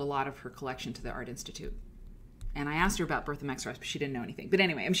sold a lot of her collection to the Art Institute. And I asked her about Bertha Mexaros, but she didn't know anything. But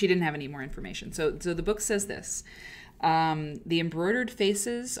anyway, I mean, she didn't have any more information. So the book says this. The embroidered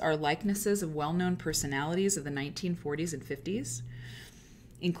faces are likenesses of well-known personalities of the 1940s and 50s,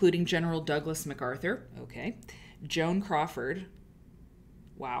 including General Douglas MacArthur, Joan Crawford,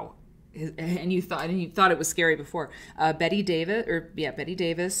 wow, and you thought it was scary before, Betty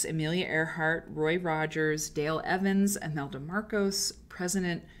Davis, Amelia Earhart, Roy Rogers, Dale Evans, Imelda Marcos,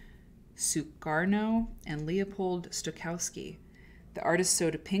 President Sukarno, and Leopold Stokowski. The artist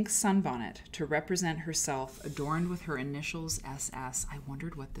sewed a pink sunbonnet to represent herself, adorned with her initials SS. I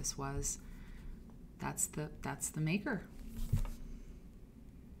wondered what this was. That's the maker.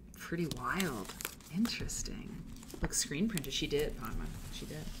 Pretty wild. Interesting. Look, screen printed. She did, Padma. She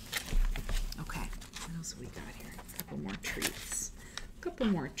did. Okay. What else have we got here? A couple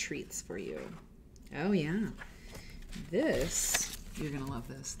more treats for you. Oh, yeah. This, you're going to love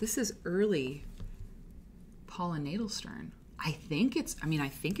this. This is early Paula Nadelstern. I think it's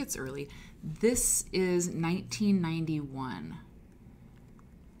early. This is 1991.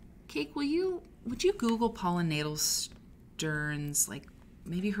 Cake, would you Google Paula Nadelstern's, like,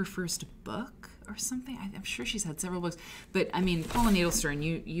 maybe her first book or something? I'm sure she's had several books. But, I mean, Paula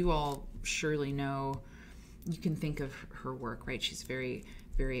Nadelstern, you all surely know, you can think of her work, right? She's very,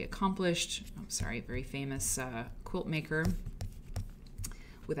 very accomplished, very famous quilt maker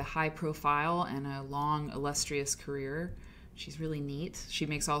with a high profile and a long, illustrious career. She's really neat. She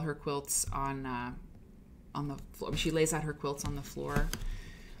makes all her quilts on the floor. She lays out her quilts on the floor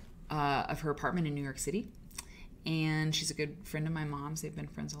of her apartment in New York City. And she's a good friend of my mom's. They've been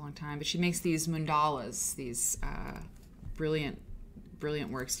friends a long time. But she makes these mandalas, these brilliant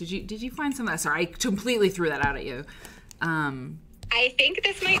works. Did you find some of that? Sorry, I completely threw that out at you. I think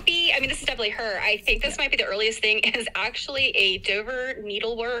this might be, this is definitely her. I think this might be the earliest thing. It is actually a Dover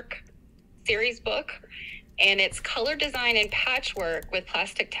needlework series book. And it's color design and patchwork with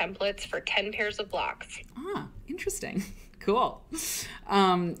plastic templates for 10 pairs of blocks. Ah, interesting. Cool.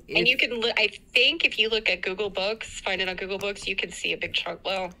 And you can, I think if you look at Google Books, find it on Google Books, you can see a big chunk.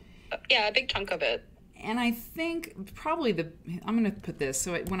 Well, yeah, a big chunk of it. And I think probably I'm going to put this.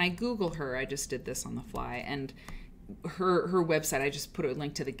 So when I Google her, I just did this on the fly. And her website, I just put a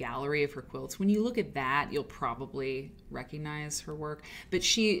link to the gallery of her quilts. When you look at that, you'll probably recognize her work. But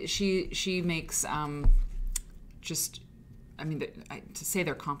she makes... to say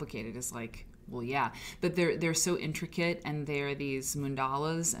they're complicated is like, well, yeah, but they're so intricate, and they're these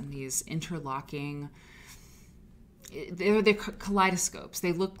mandalas and these interlocking. They're kaleidoscopes.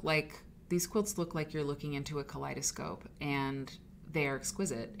 These quilts look like you're looking into a kaleidoscope, and they are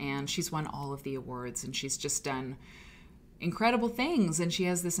exquisite. And she's won all of the awards, and she's just done incredible things, and she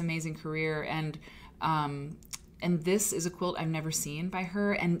has this amazing career. And this is a quilt I've never seen by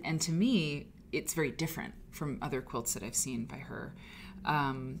her, and to me, it's very different from other quilts that I've seen by her.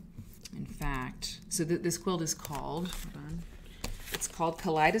 In fact, so this quilt is called, hold on, it's called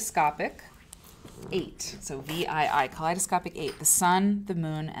Kaleidoscopic 8. So VII, Kaleidoscopic 8, the sun, the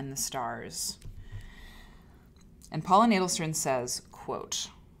moon, and the stars. And Paula Nadelstern says, quote,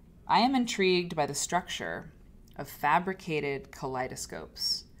 I am intrigued by the structure of fabricated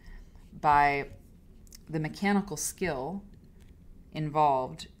kaleidoscopes, by the mechanical skill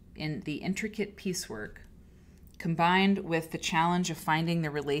involved in the intricate piecework, combined with the challenge of finding the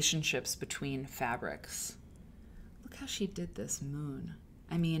relationships between fabrics. Look how she did this moon.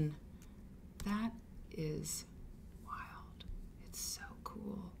 I mean, that is wild. It's so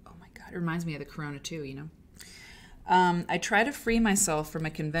cool. Oh my God. It reminds me of the Corona too, you know? I try to free myself from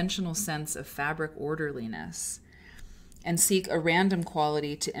a conventional sense of fabric orderliness and seek a random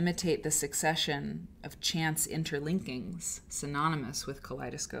quality to imitate the succession of chance interlinkings synonymous with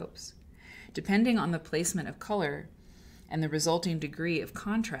kaleidoscopes. Depending on the placement of color and the resulting degree of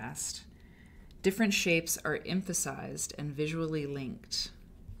contrast, different shapes are emphasized and visually linked.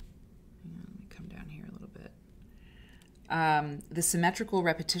 Let me come down here a little bit. The symmetrical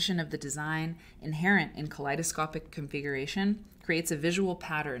repetition of the design inherent in kaleidoscopic configuration creates a visual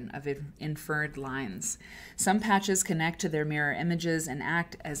pattern of inferred lines. Some patches connect to their mirror images and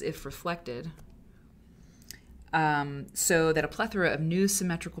act as if reflected, so that a plethora of new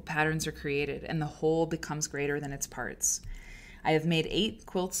symmetrical patterns are created and the whole becomes greater than its parts. I have made 8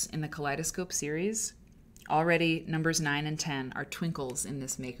 quilts in the Kaleidoscope series. Already, numbers 9 and 10 are twinkles in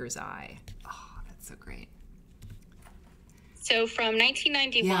this maker's eye. Oh, that's so great. So from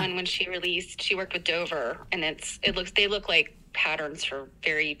 1991, when she released, she worked with Dover, and they look like patterns for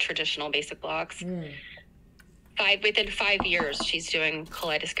very traditional basic blocks. Within 5 years, she's doing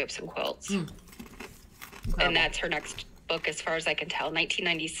kaleidoscopes and quilts. And that's her next book, as far as I can tell,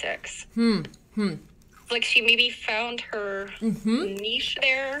 1996. Like she maybe found her niche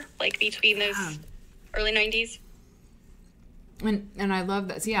there, like between those early 90s. And I love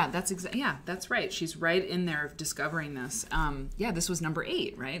that. So yeah, that's right. She's right in there discovering this. This was number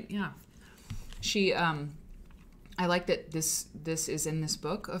 8, right? Yeah. She, I like that this is in this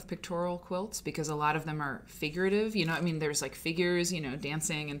book of pictorial quilts, because a lot of them are figurative. You know, I mean, there's like figures, you know,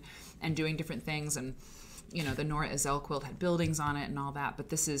 dancing and doing different things, and you know, the Nora Ezel quilt had buildings on it and all that, but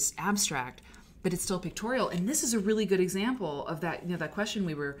this is abstract, but it's still pictorial. And this is a really good example of that, you know, that question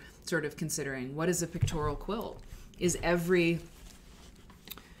we were sort of considering. What is a pictorial quilt?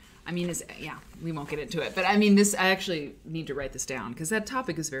 We won't get into it, but I mean, I actually need to write this down, because that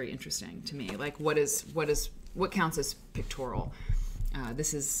topic is very interesting to me. Like, what counts as pictorial?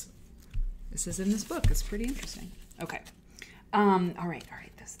 This is in this book. It's pretty interesting. Okay. All right.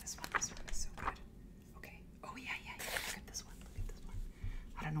 This one is so good. Okay. Oh yeah. Look at this one.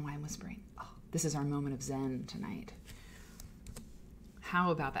 I don't know why I'm whispering. Oh, this is our moment of zen tonight.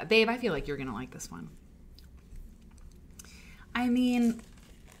 How about that? Babe, I feel like you're gonna like this one. I mean,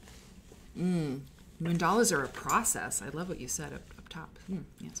 mandalas are a process. I love what you said up top.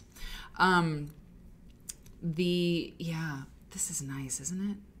 Yes. This is nice,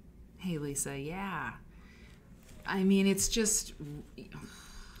 isn't it? Hey, Lisa, yeah. I mean, it's just,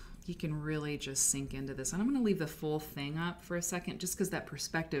 you can really just sink into this. And I'm going to leave the full thing up for a second, just because that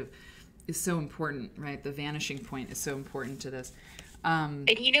perspective is so important, right? The vanishing point is so important to this. And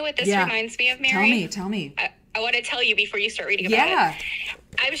you know what this reminds me of, Mary? Tell me. I want to tell you before you start reading about it.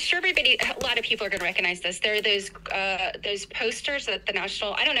 I'm sure a lot of people are going to recognize this. There are those posters that I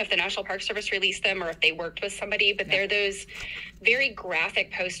don't know if the National Park Service released them or if they worked with somebody, but they're those very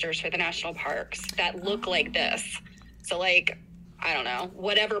graphic posters for the national parks that look like this. So like, I don't know,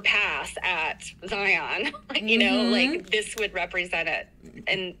 whatever pass at Zion, you know, like this would represent it.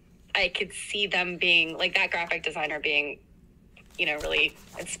 And I could see them being, like, that graphic designer being, you know, really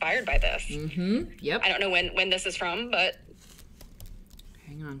inspired by this. Yep. I don't know when this is from, but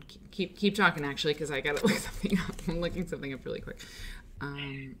hang on, keep talking, actually, because I gotta look something up. I'm looking something up really quick.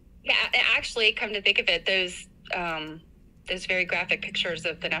 Actually, come to think of it, those very graphic pictures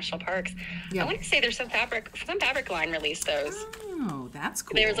of the national parks. I want to say there's some fabric line released those. Oh, that's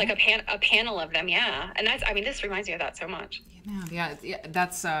cool. There's like a panel of them, and this reminds me of that so much.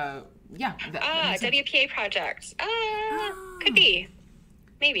 That's WPA project. Could be,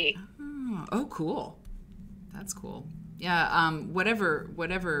 maybe. Oh, cool. That's cool. Yeah. Whatever.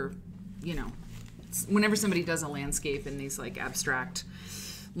 You know, whenever somebody does a landscape in these like abstract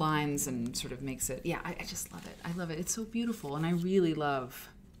lines and sort of makes it, I just love it. I love it. It's so beautiful. And I really love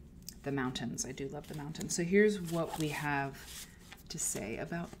the mountains. I do love the mountains. So here's what we have to say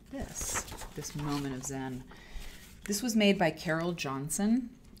about this moment of Zen. This was made by Carol Johnson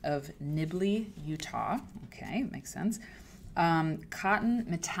of Nibley, Utah. Okay, makes sense. Cotton,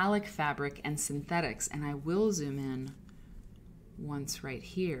 metallic fabric, and synthetics. And I will zoom in once right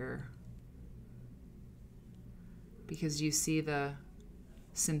here because you see the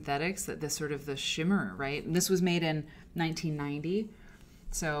synthetics, that the sort of the shimmer, right? And this was made in 1990.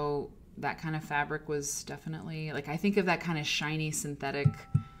 So that kind of fabric was definitely, like, I think of that kind of shiny synthetic,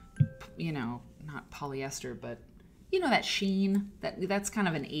 you know, not polyester, but, you know, that sheen, that's kind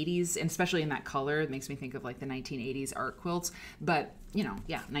of an 80s, and especially in that color, it makes me think of like the 1980s art quilts. But, you know,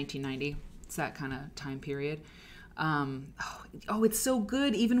 yeah, 1990, it's that kind of time period. It's so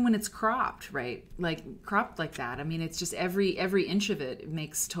good even when it's cropped, right? Like cropped like that. I mean, it's just every inch of it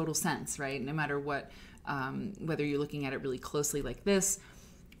makes total sense, right? No matter what, whether you're looking at it really closely like this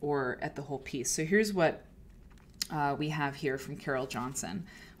or at the whole piece. So here's what we have here from Carol Johnson.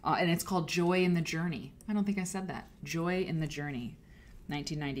 And it's called Joy in the Journey. I don't think I said that. Joy in the Journey,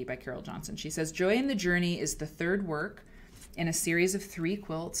 1990 by Carol Johnson. She says, Joy in the Journey is the third work in a series of 3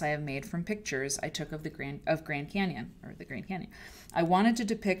 quilts I have made from pictures I took of the Grand Canyon. I wanted to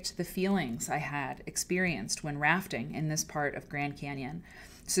depict the feelings I had experienced when rafting in this part of Grand Canyon,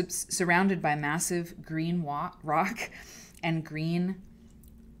 surrounded by massive green rock and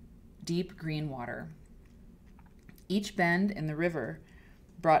deep green water. Each bend in the river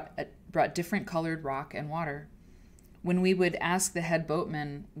brought different colored rock and water. When we would ask the head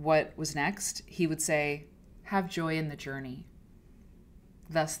boatman what was next, he would say, "Have joy in the journey."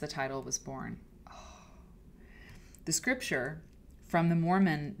 Thus the title was born. Oh. The scripture from the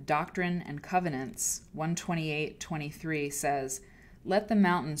Mormon Doctrine and Covenants 128:23 says, "Let the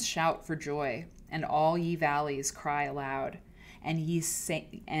mountains shout for joy, and all ye valleys cry aloud, and ye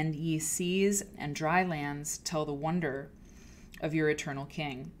seas and dry lands tell the wonder of your eternal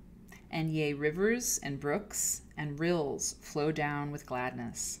King. And yea, rivers and brooks and rills flow down with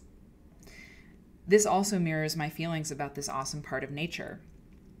gladness." This also mirrors my feelings about this awesome part of nature,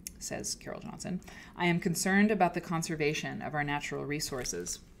 says Carol Johnson. I am concerned about the conservation of our natural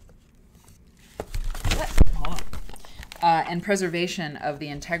resources and preservation of the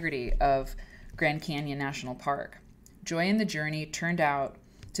integrity of Grand Canyon National Park. Joy in the Journey turned out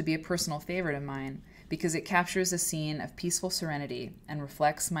to be a personal favorite of mine because it captures a scene of peaceful serenity and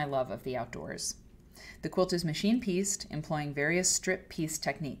reflects my love of the outdoors. The quilt is machine-pieced, employing various strip-piece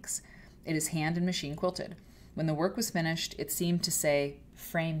techniques. It is hand and machine quilted. When the work was finished, it seemed to say,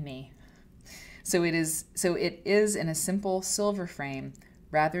 "Frame me." So it is in a simple silver frame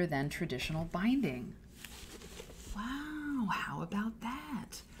rather than traditional binding. Wow, how about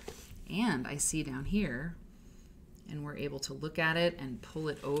that? And I see down here, and we're able to look at it and pull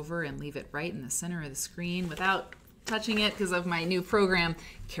it over and leave it right in the center of the screen without touching it because of my new program.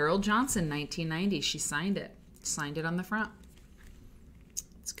 Carol Johnson, 1990, she signed it on the front.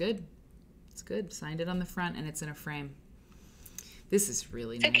 It's good. It's good. Signed it on the front, and it's in a frame. This is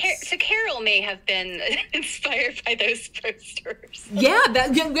really nice. So Carol may have been inspired by those posters. Yeah,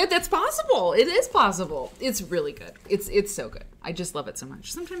 that's possible. It is possible. It's really good. It's so good. I just love it so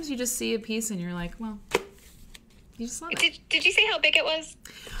much. Sometimes you just see a piece and you're like, well, you just love it. Did you say how big it was?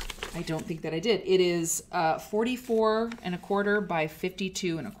 I don't think that I did. It is 44¼ by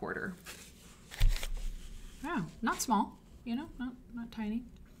 52¼ Wow, not small. You know, not tiny.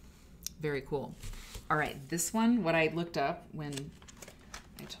 Very cool. All right, this one, what I looked up when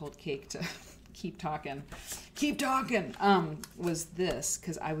I told Cake to keep talking, was this,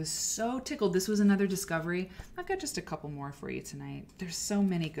 because I was so tickled. This was another discovery. I've got just a couple more for you tonight. There's so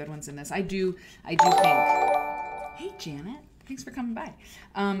many good ones in this. I do think, hey Janet, thanks for coming by.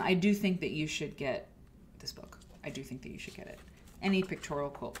 I do think that you should get this book. I do think that you should get it. Any pictorial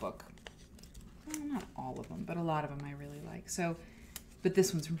quilt book. Well, not all of them, but a lot of them I really like. So, but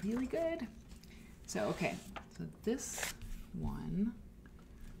this one's really good. So, okay, so this one,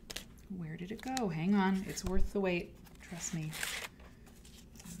 where did it go? Hang on, it's worth the wait. Trust me.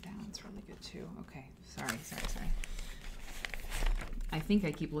 Down's really good too. Okay, sorry. I think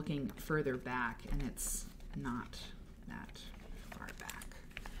I keep looking further back and it's not that far back.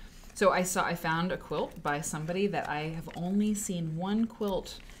 So I found a quilt by somebody that I have only seen one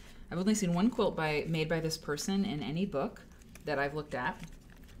quilt. I've only seen one quilt made by this person in any book that I've looked at.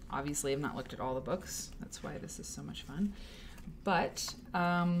 Obviously, I've not looked at all the books. That's why this is so much fun. But,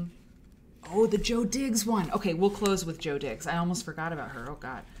 the Joe Diggs one. Okay, we'll close with Joe Diggs. I almost forgot about her. Oh,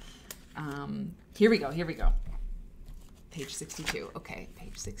 God. Here we go. Page 62. Okay,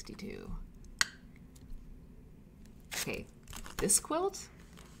 page 62. Okay, this quilt.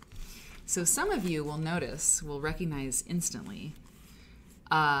 So some of you will notice, will recognize instantly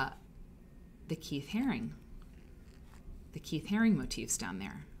the Keith Haring motifs down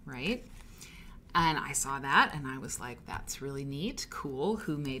there, right? And I saw that and I was like, that's really neat, cool,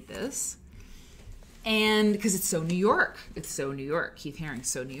 who made this? And because it's so New York, Keith Haring's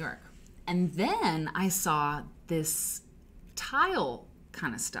so New York. And then I saw this tile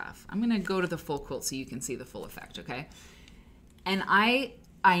kind of stuff. I'm gonna go to the full quilt so you can see the full effect, okay? And I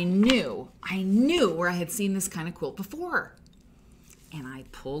knew where I had seen this kind of quilt before. And I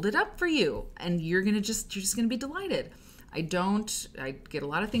pulled it up for you, and you're just gonna be delighted. I get a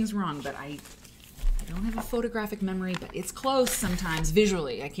lot of things wrong, but I don't have a photographic memory, but it's close sometimes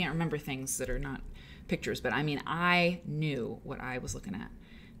visually. I can't remember things that are not pictures, but I mean, I knew what I was looking at,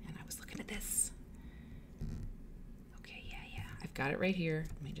 and I was looking at this. Okay, yeah, I've got it right here.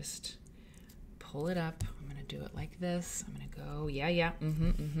 Let me just pull it up. I'm gonna do it like this. I'm gonna go, yeah,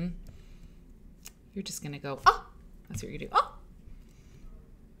 You're just gonna go, oh, that's what you're gonna do, oh.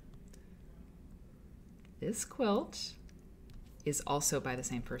 This quilt is also by the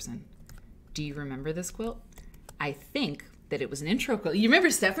same person. Do you remember this quilt? I think that it was an intro quilt. You remember,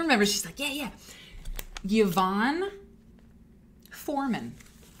 Steph remembers, she's like, yeah. Yvonne Foreman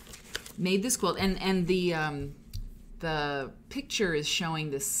made this quilt, and the picture is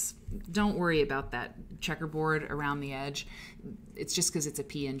showing this. Don't worry about that checkerboard around the edge. It's just because it's a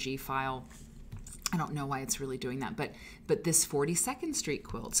PNG file. I don't know why it's really doing that, but this 42nd Street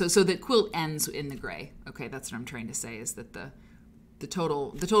quilt. So the quilt ends in the gray. Okay, that's what I'm trying to say, is that the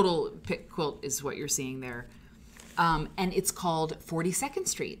total quilt is what you're seeing there, and it's called 42nd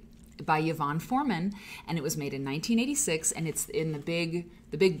Street by Yvonne Foreman, and it was made in 1986, and it's in the big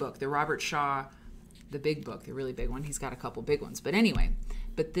book, the Robert Shaw, the big book, the really big one. He's got a couple big ones, but anyway,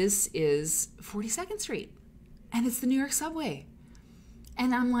 this is 42nd Street, and it's the New York subway,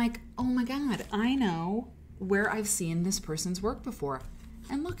 and I'm like, oh my God, I know where I've seen this person's work before,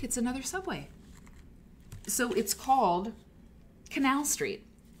 and look, it's another subway. So it's called Canal Street.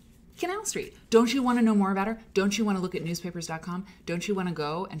 Canal Street. Don't you want to know more about her? Don't you want to look at newspapers.com? Don't you want to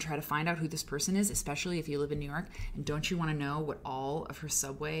go and try to find out who this person is, especially if you live in New York? And don't you want to know what all of her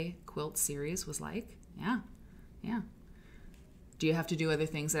subway quilt series was like? Yeah. Do you have to do other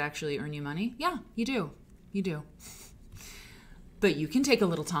things that actually earn you money? Yeah, you do. But you can take a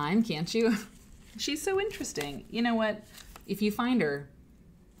little time, can't you? She's so interesting. You know what? If you find her,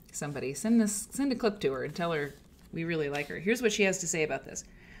 somebody, send a clip to her and tell her we really like her. Here's what she has to say about this.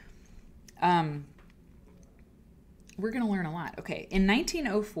 We're going to learn a lot. Okay, in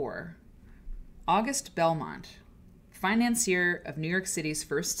 1904, August Belmont, financier of New York City's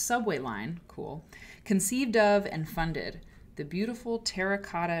first subway line, cool, conceived of and funded the beautiful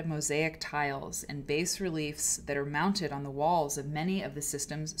terracotta mosaic tiles and bas reliefs that are mounted on the walls of many of the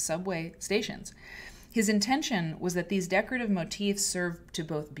system's subway stations. His intention was that these decorative motifs serve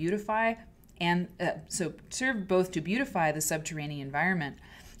both to beautify the subterranean environment,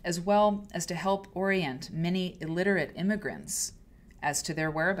 as well as to help orient many illiterate immigrants as to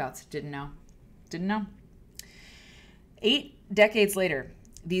their whereabouts. Didn't know. 8 decades later,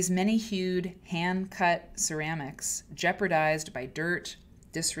 these many-hued, hand-cut ceramics, jeopardized by dirt,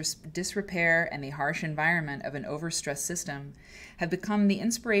 disrepair, and the harsh environment of an overstressed system, have become the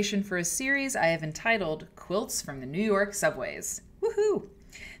inspiration for a series I have entitled Quilts from the New York Subways. Woohoo!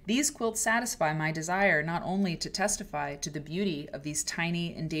 These quilts satisfy my desire not only to testify to the beauty of these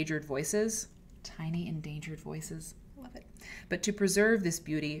tiny endangered voices, love it, but to preserve this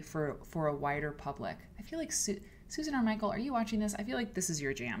beauty for a wider public. I feel like Susan Armichael, are you watching this? I feel like this is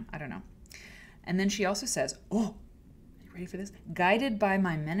your jam. I don't know. And then she also says, oh, are you ready for this? Guided by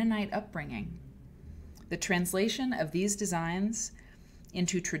my Mennonite upbringing, the translation of these designs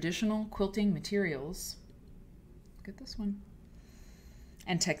into traditional quilting materials, look at this one,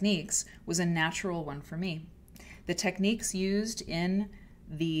 and techniques was a natural one for me. The techniques used in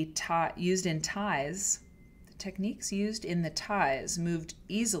the ties moved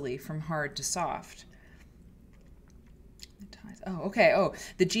easily from hard to soft.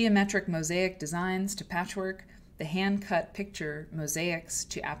 The geometric mosaic designs to patchwork, the hand-cut picture mosaics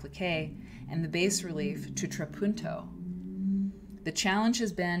to applique, and the bas relief to trapunto. The challenge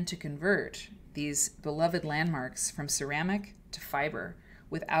has been to convert these beloved landmarks from ceramic to fiber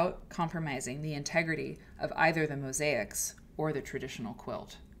without compromising the integrity of either the mosaics or the traditional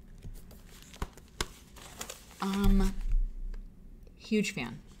quilt. Huge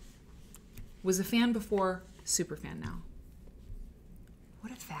fan. Was a fan before, super fan now.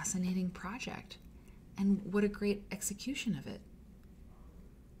 What a fascinating project. And what a great execution of it.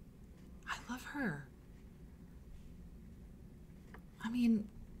 I love her. I mean,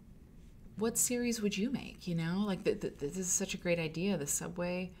 what series would you make, you know? Like, this is such a great idea. The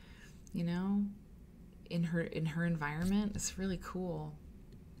subway, you know, in her environment. It's really cool.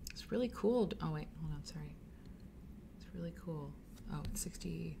 It's really cool. Oh, wait. Hold on. Sorry. It's really cool. Oh, it's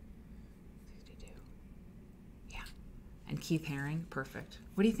 62. Yeah. And Keith Haring. Perfect.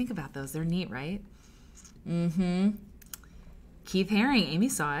 What do you think about those? They're neat, right? Mm-hmm. Keith Haring. Amy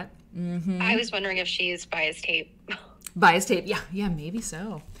saw it. Mm-hmm. I was wondering if she used bias tape. Bias tape. Yeah, maybe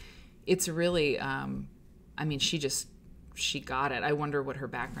so. It's really, I mean, she got it. I wonder what her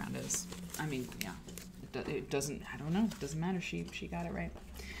background is. I mean, yeah, it doesn't, I don't know. It doesn't matter. She got it right.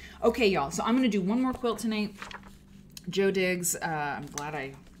 Okay, y'all. So I'm going to do one more quilt tonight. Joe Diggs. I'm glad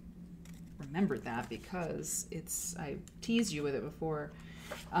I remembered that because I teased you with it before.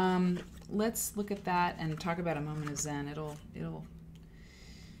 Let's look at that and talk about A Moment of Zen. It'll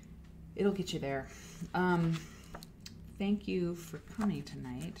get you there. Thank you for coming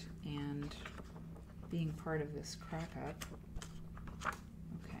tonight and being part of this crack up.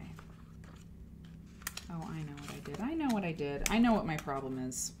 Okay. Oh, I know what I did. I know what my problem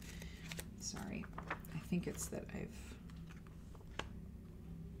is. Sorry. I think it's that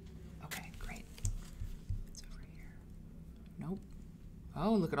Okay, great. It's over here. Nope.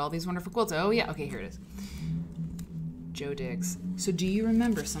 Oh, look at all these wonderful quilts. Oh, yeah. Okay, here it is. Joe Diggs. So do you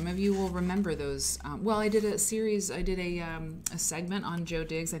remember? Some of you will remember those. Well, I did a series. I did a segment on Joe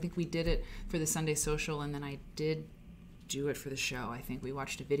Diggs. I think we did it for the Sunday Social, and then I did do it for the show. I think we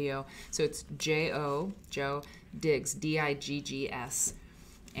watched a video. So it's Joe Diggs, Diggs.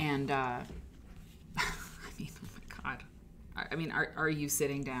 And, I mean, oh my God. I mean, are you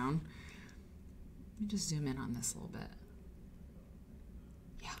sitting down? Let me just zoom in on this a little bit.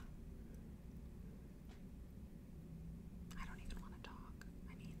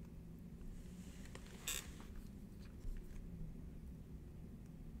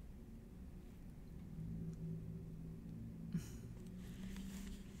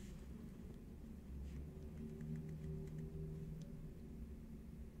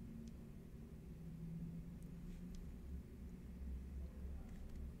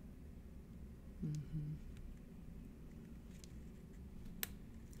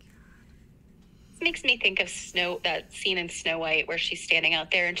 Makes me think of that scene in Snow White where she's standing out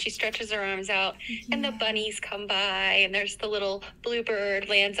there and she stretches her arms out and the bunnies come by and there's the little bluebird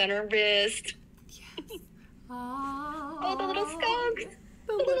lands on her wrist. Yes. Oh, the little skunks.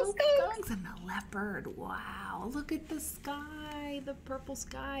 The little skunks and the leopard. Wow. Look at the sky, the purple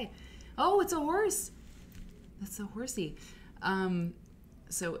sky. Oh, it's a horse. That's so horsey.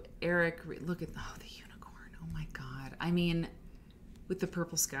 So Eric, look at the unicorn. Oh my God. I mean, with the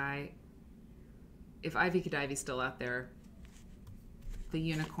purple sky, if Ivy Kadivy's still out there, the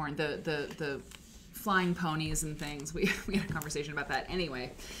unicorn, the flying ponies and things, we had a conversation about that.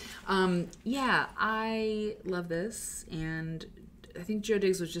 Anyway, yeah, I love this, and I think Joe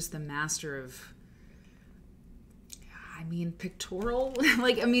Diggs was just the master of, I mean, pictorial,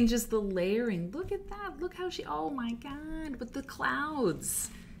 like, I mean, just the layering. Look at that. Look how oh my God, with the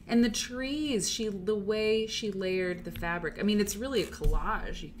clouds and the trees, the way she layered the fabric. I mean, it's really a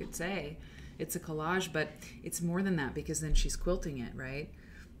collage, you could say. It's a collage, but it's more than that because then she's quilting it, right?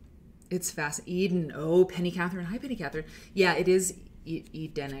 It's fast. Eden. Oh, Penny Catherine. Hi, Penny Catherine. Yeah, it is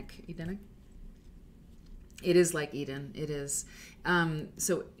Edenic. Edenic? It is like Eden. It is.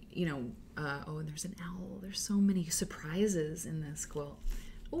 So, you know, oh, and there's an owl. There's so many surprises in this quilt.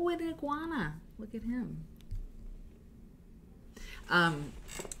 Oh, an iguana. Look at him.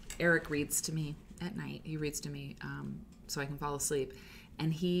 Eric reads to me at night. He reads to me so I can fall asleep.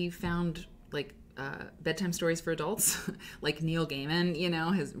 And he found like bedtime stories for adults, like Neil Gaiman, you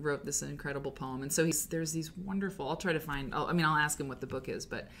know, wrote this incredible poem. And so there's these wonderful, I'll try to find, I'll ask him what the book is,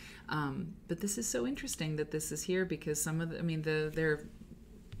 but this is so interesting that this is here because some of they're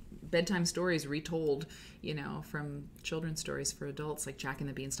bedtime stories retold, you know, from children's stories for adults, like Jack and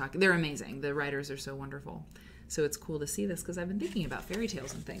the Beanstalk. They're amazing. The writers are so wonderful. So it's cool to see this because I've been thinking about fairy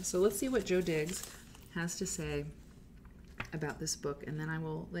tales and things. So let's see what Joe Diggs has to say about this book, and then I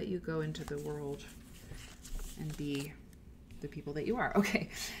will let you go into the world and be the people that you are. Okay,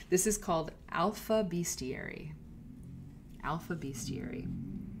 this is called Alpha Bestiary. Alpha Bestiary.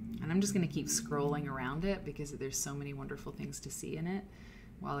 And I'm just going to keep scrolling around it because there's so many wonderful things to see in it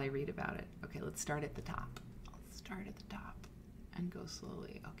while I read about it. Okay, let's start at the top. I'll start at the top and go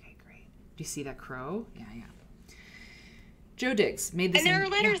slowly. Okay, great. Do you see that crow? Yeah. Joe Diggs made this. And there are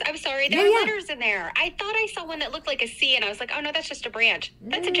letters. Yeah. I'm sorry. There are letters in there. I thought I saw one that looked like a C, and I was like, oh, no, that's just a branch.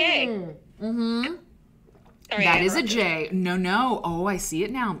 That's a J. Mm-hmm. Sorry, That is a J. No. Oh, I see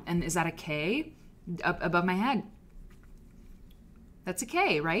it now. And is that a K up above my head? That's a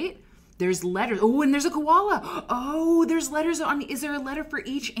K, right? There's letters. Oh, and there's a koala. Oh, there's letters on. Is there a letter for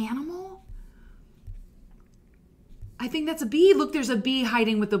each animal? I think that's a bee. Look, there's a bee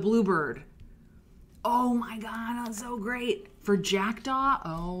hiding with the bluebird. Oh my God, that's so great. For jackdaw?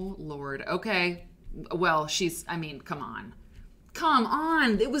 Oh, Lord. Okay. Well, come on. Come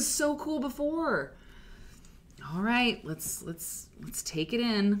on. It was so cool before. All right, let's take it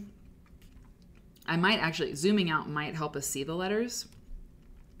in. I might actually, zooming out might help us see the letters.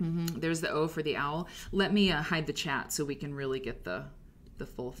 There's the O for the owl. Let me hide the chat so we can really get the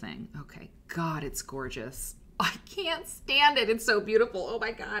full thing. Okay. God, it's gorgeous. I can't stand it. It's so beautiful. Oh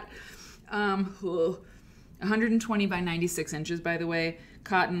my God. 120 by 96 inches, by the way.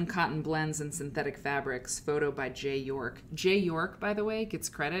 Cotton blends, and synthetic fabrics. Photo by Jay York. Jay York, by the way, gets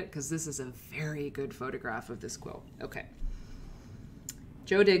credit because this is a very good photograph of this quilt. Okay.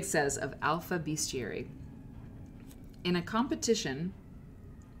 Joe Diggs says of Alpha Bestiary. In a competition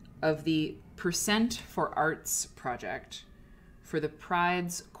of the Percent for Arts project for the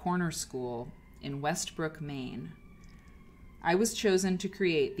Pride's Corner School in Westbrook, Maine, I was chosen to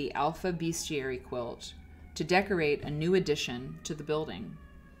create the Alpha Bestiary quilt to decorate a new addition to the building.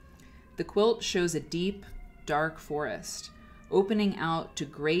 The quilt shows a deep, dark forest, opening out to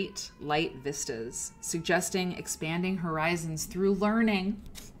great light vistas, suggesting expanding horizons through learning.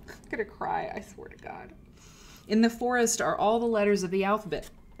 I'm gonna cry, I swear to God. In the forest are all the letters of the alphabet.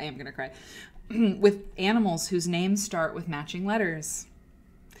 I am gonna cry. With animals whose names start with matching letters.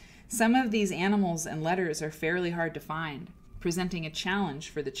 Some of these animals and letters are fairly hard to find, presenting a challenge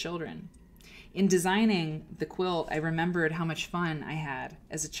for the children. In designing the quilt, I remembered how much fun I had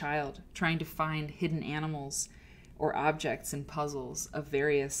as a child trying to find hidden animals or objects in puzzles of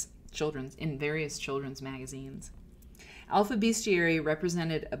various children's magazines. Alpha Bestiary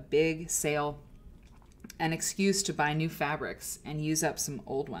represented a big sale, an excuse to buy new fabrics and use up some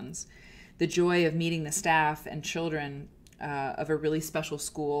old ones. The joy of meeting the staff and children of a really special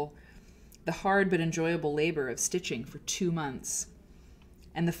school, the hard but enjoyable labor of stitching for 2 months,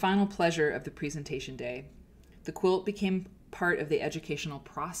 and the final pleasure of the presentation day. The quilt became part of the educational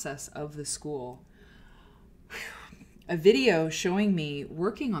process of the school. A video showing me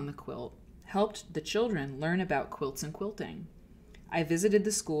working on the quilt helped the children learn about quilts and quilting. I visited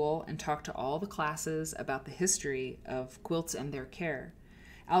the school and talked to all the classes about the history of quilts and their care.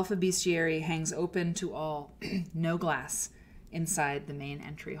 Alpha Bestiary hangs open to all, no glass, inside the main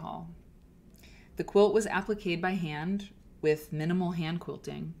entry hall. The quilt was appliqued by hand with minimal hand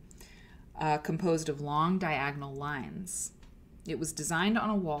quilting, composed of long diagonal lines. It was designed on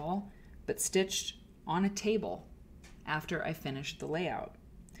a wall, but stitched on a table after I finished the layout.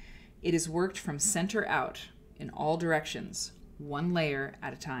 It is worked from center out in all directions, one layer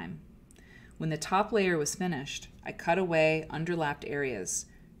at a time. When the top layer was finished, I cut away underlapped areas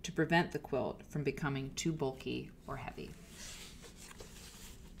to prevent the quilt from becoming too bulky or heavy.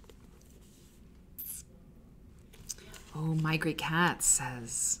 Oh, My Great Cat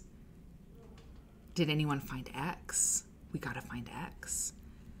says, did anyone find X? We gotta find X.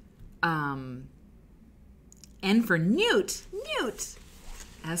 N for Newt. Newt.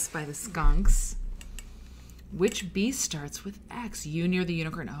 S by the skunks. Which beast starts with X? You near the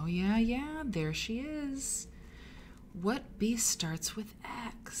unicorn. Oh, yeah, there she is. What beast starts with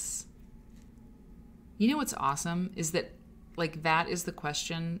X? You know what's awesome is that, like, that is the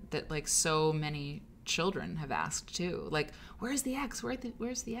question that, like, so many children have asked too. Like, where's the X?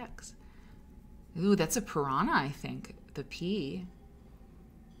 Where's the X? Ooh, that's a piranha, I think. The P.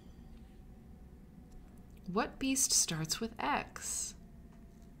 What beast starts with X?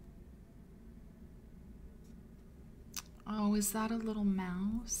 Oh, is that a little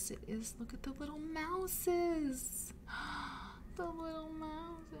mouse? It is. Look at the little mouses. The little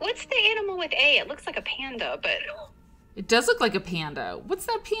mouses. What's the animal with A? It looks like a panda, but... It does look like a panda. What's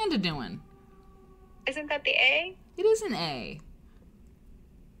that panda doing? Isn't that the A? It is an A.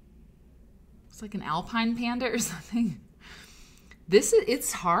 It's like an alpine panda or something.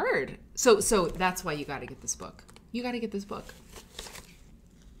 It's hard. So that's why you got to get this book. You got to get this book.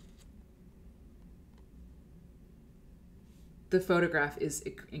 The photograph is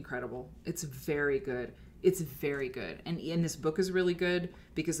incredible. It's very good. It's very good. And this book is really good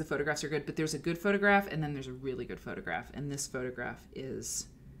because the photographs are good, but there's a good photograph and then there's a really good photograph. And this photograph is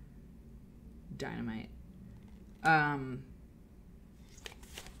dynamite.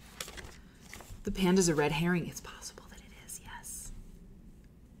 The panda's a red herring. It's possible that it is, yes.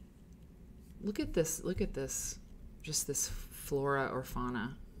 Look at this. Just this flora or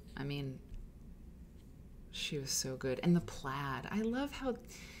fauna. I mean, She was so good. And the plaid. I love how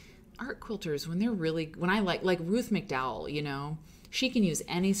art quilters, when I like Ruth McDowell, you know, she can use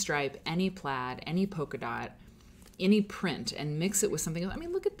any stripe, any plaid, any polka dot, any print and mix it with something else. I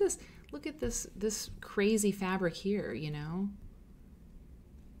mean, look at this. Look at this crazy fabric here, you know?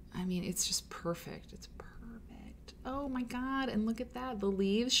 I mean, it's just perfect. It's perfect. Oh my God. And look at that. The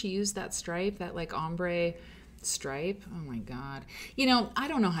leaves, she used that stripe, that like ombre stripe. Oh my God. You know, I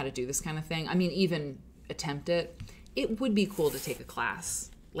don't know how to do this kind of thing. I mean, even attempt it. It would be cool to take a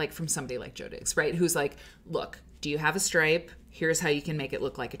class, like from somebody like Joe Diggs, right? Who's like, look, do you have a stripe? Here's how you can make it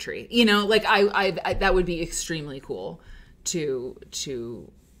look like a tree. You know, like I that would be extremely cool to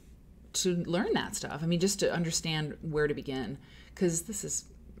learn that stuff. I mean, just to understand where to begin, because this is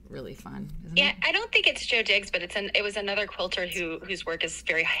really fun, isn't it? I don't think it's Joe Diggs, but it was another quilter whose work is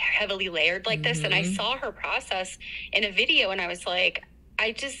very heavily layered like this. And I saw her process in a video, and I was like,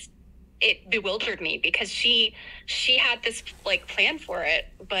 it bewildered me, because she had this like plan for it,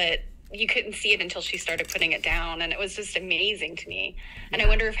 but you couldn't see it until she started putting it down, and it was just amazing to me. And I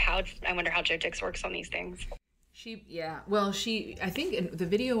wonder how Joe Diggs works on these things. I think in the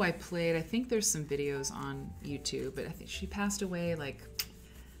video I played, I think there's some videos on YouTube, but I think she passed away like,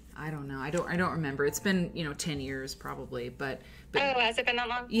 I don't know. I don't remember. It's been, 10 years probably, but oh, has it been that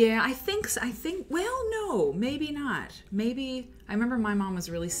long? Yeah, I think, well, no, maybe not. Maybe, I remember my mom was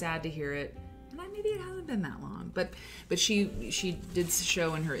really sad to hear it, and maybe it hasn't been that long, but she did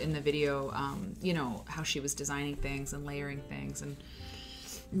show in the video, how she was designing things and layering things, and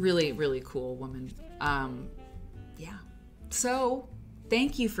really, really cool woman. Yeah. So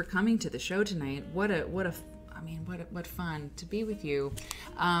thank you for coming to the show tonight. What fun to be with you.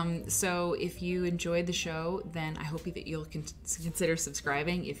 So if you enjoyed the show, then I hope that you'll consider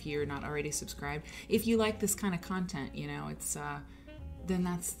subscribing if you're not already subscribed. If you like this kind of content, then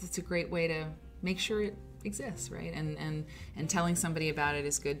that's a great way to make sure it exists, right? And telling somebody about it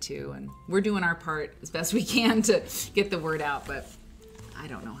is good too. And we're doing our part as best we can to get the word out, but I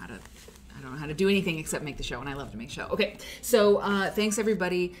don't know how to do anything except make the show, and I love to make show. Okay, so thanks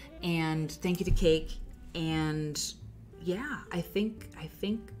everybody, and thank you to Cake. And yeah, I think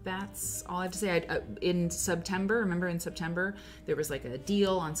that's all I have to say. In September, there was like a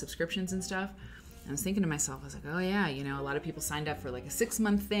deal on subscriptions and stuff. And I was thinking to myself, I was like, oh yeah, a lot of people signed up for like a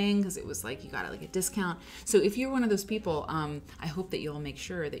 6-month thing because it was like you got like a discount. So if you're one of those people, I hope that you'll make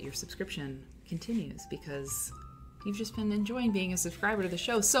sure that your subscription continues, because you've just been enjoying being a subscriber to the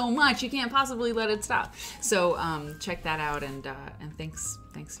show so much, you can't possibly let it stop. So check that out, and thanks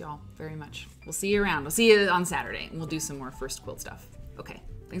y'all very much. We'll see you around. We'll see you on Saturday, and we'll do some more First Quilt stuff. Okay,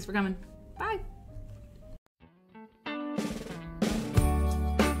 thanks for coming. Bye.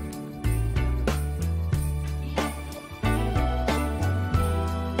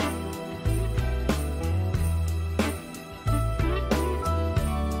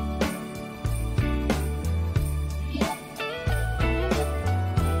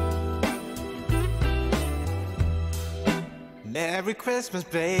 Merry Christmas,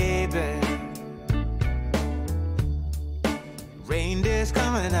 baby. Reindeer's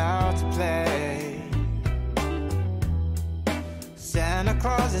coming out to play. Santa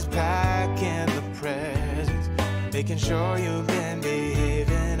Claus is packing the presents, making sure you've been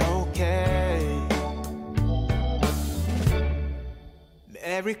behaving okay.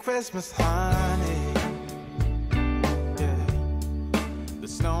 Merry Christmas, honey. Yeah. The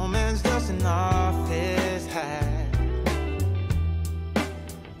snowman's dusting off his hat,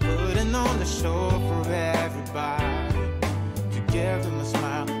 on the shore for everybody, to give them a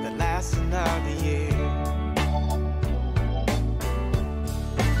smile that lasts another year.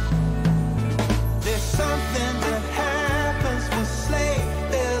 There's something that happens when sleigh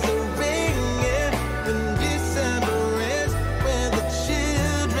bells are ringing, when December ends, when the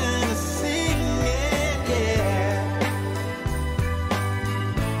children are singing, yeah.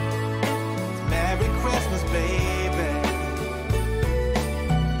 Merry Christmas, baby.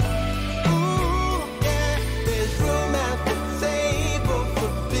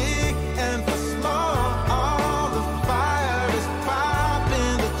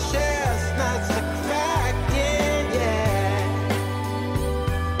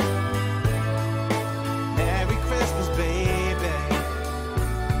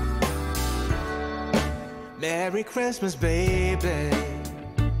 Merry Christmas, baby.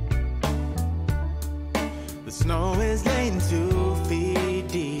 The snow is laying 2 feet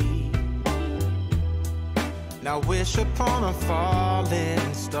deep. Now wish upon a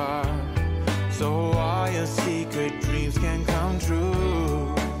falling star, so all your secret dreams can come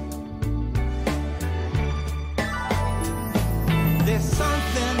true. There's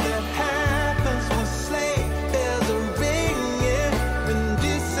something that happens when sleigh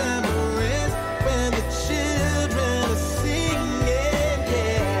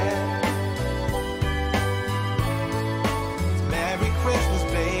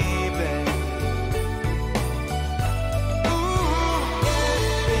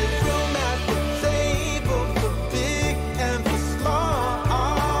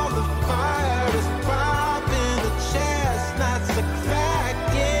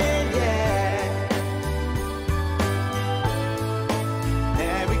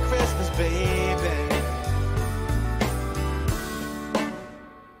baby.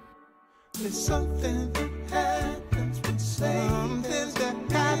 There's something that happens when something that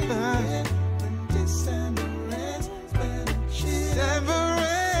happens when December ends, when December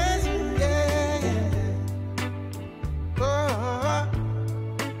ends, yeah. Oh,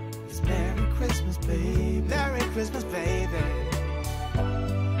 it's Merry Christmas, baby. Merry Christmas, baby.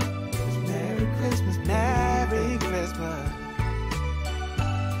 It's Merry Christmas, Merry Christmas.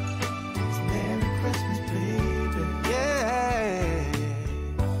 It's Merry Christmas, baby. Yeah.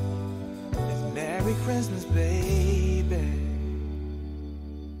 Merry Christmas, baby.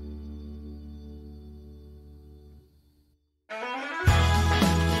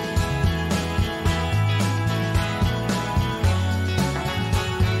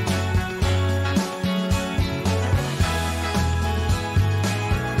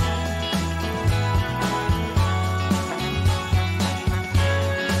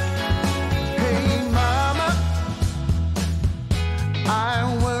 Hey, mama, I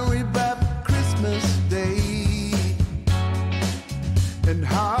worry about Christmas Day and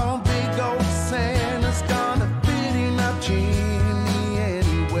how big old Santa's gonna fit in our chimney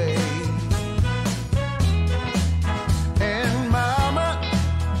anyway. And mama,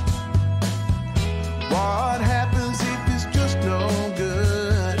 what happens if it's just no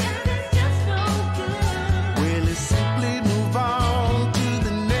good? Will it simply move on to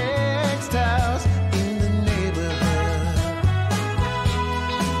the next house in the neighborhood?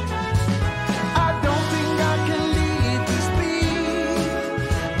 I don't think I can leave this be.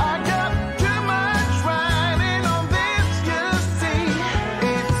 I got too much riding on this, you see.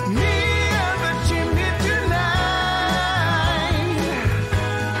 It's me and the chimney tonight.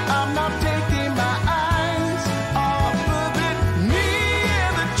 I'm not taking my eyes off of it. Me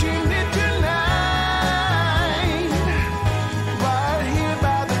and the chimney tonight. Right here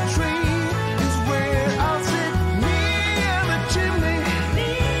by the tree is where I'll sit. Me and the chimney. Me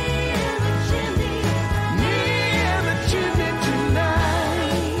and the chimney. Me and the chimney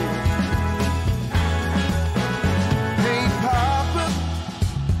tonight. Hey, Papa,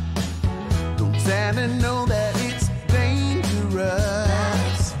 don't Santa know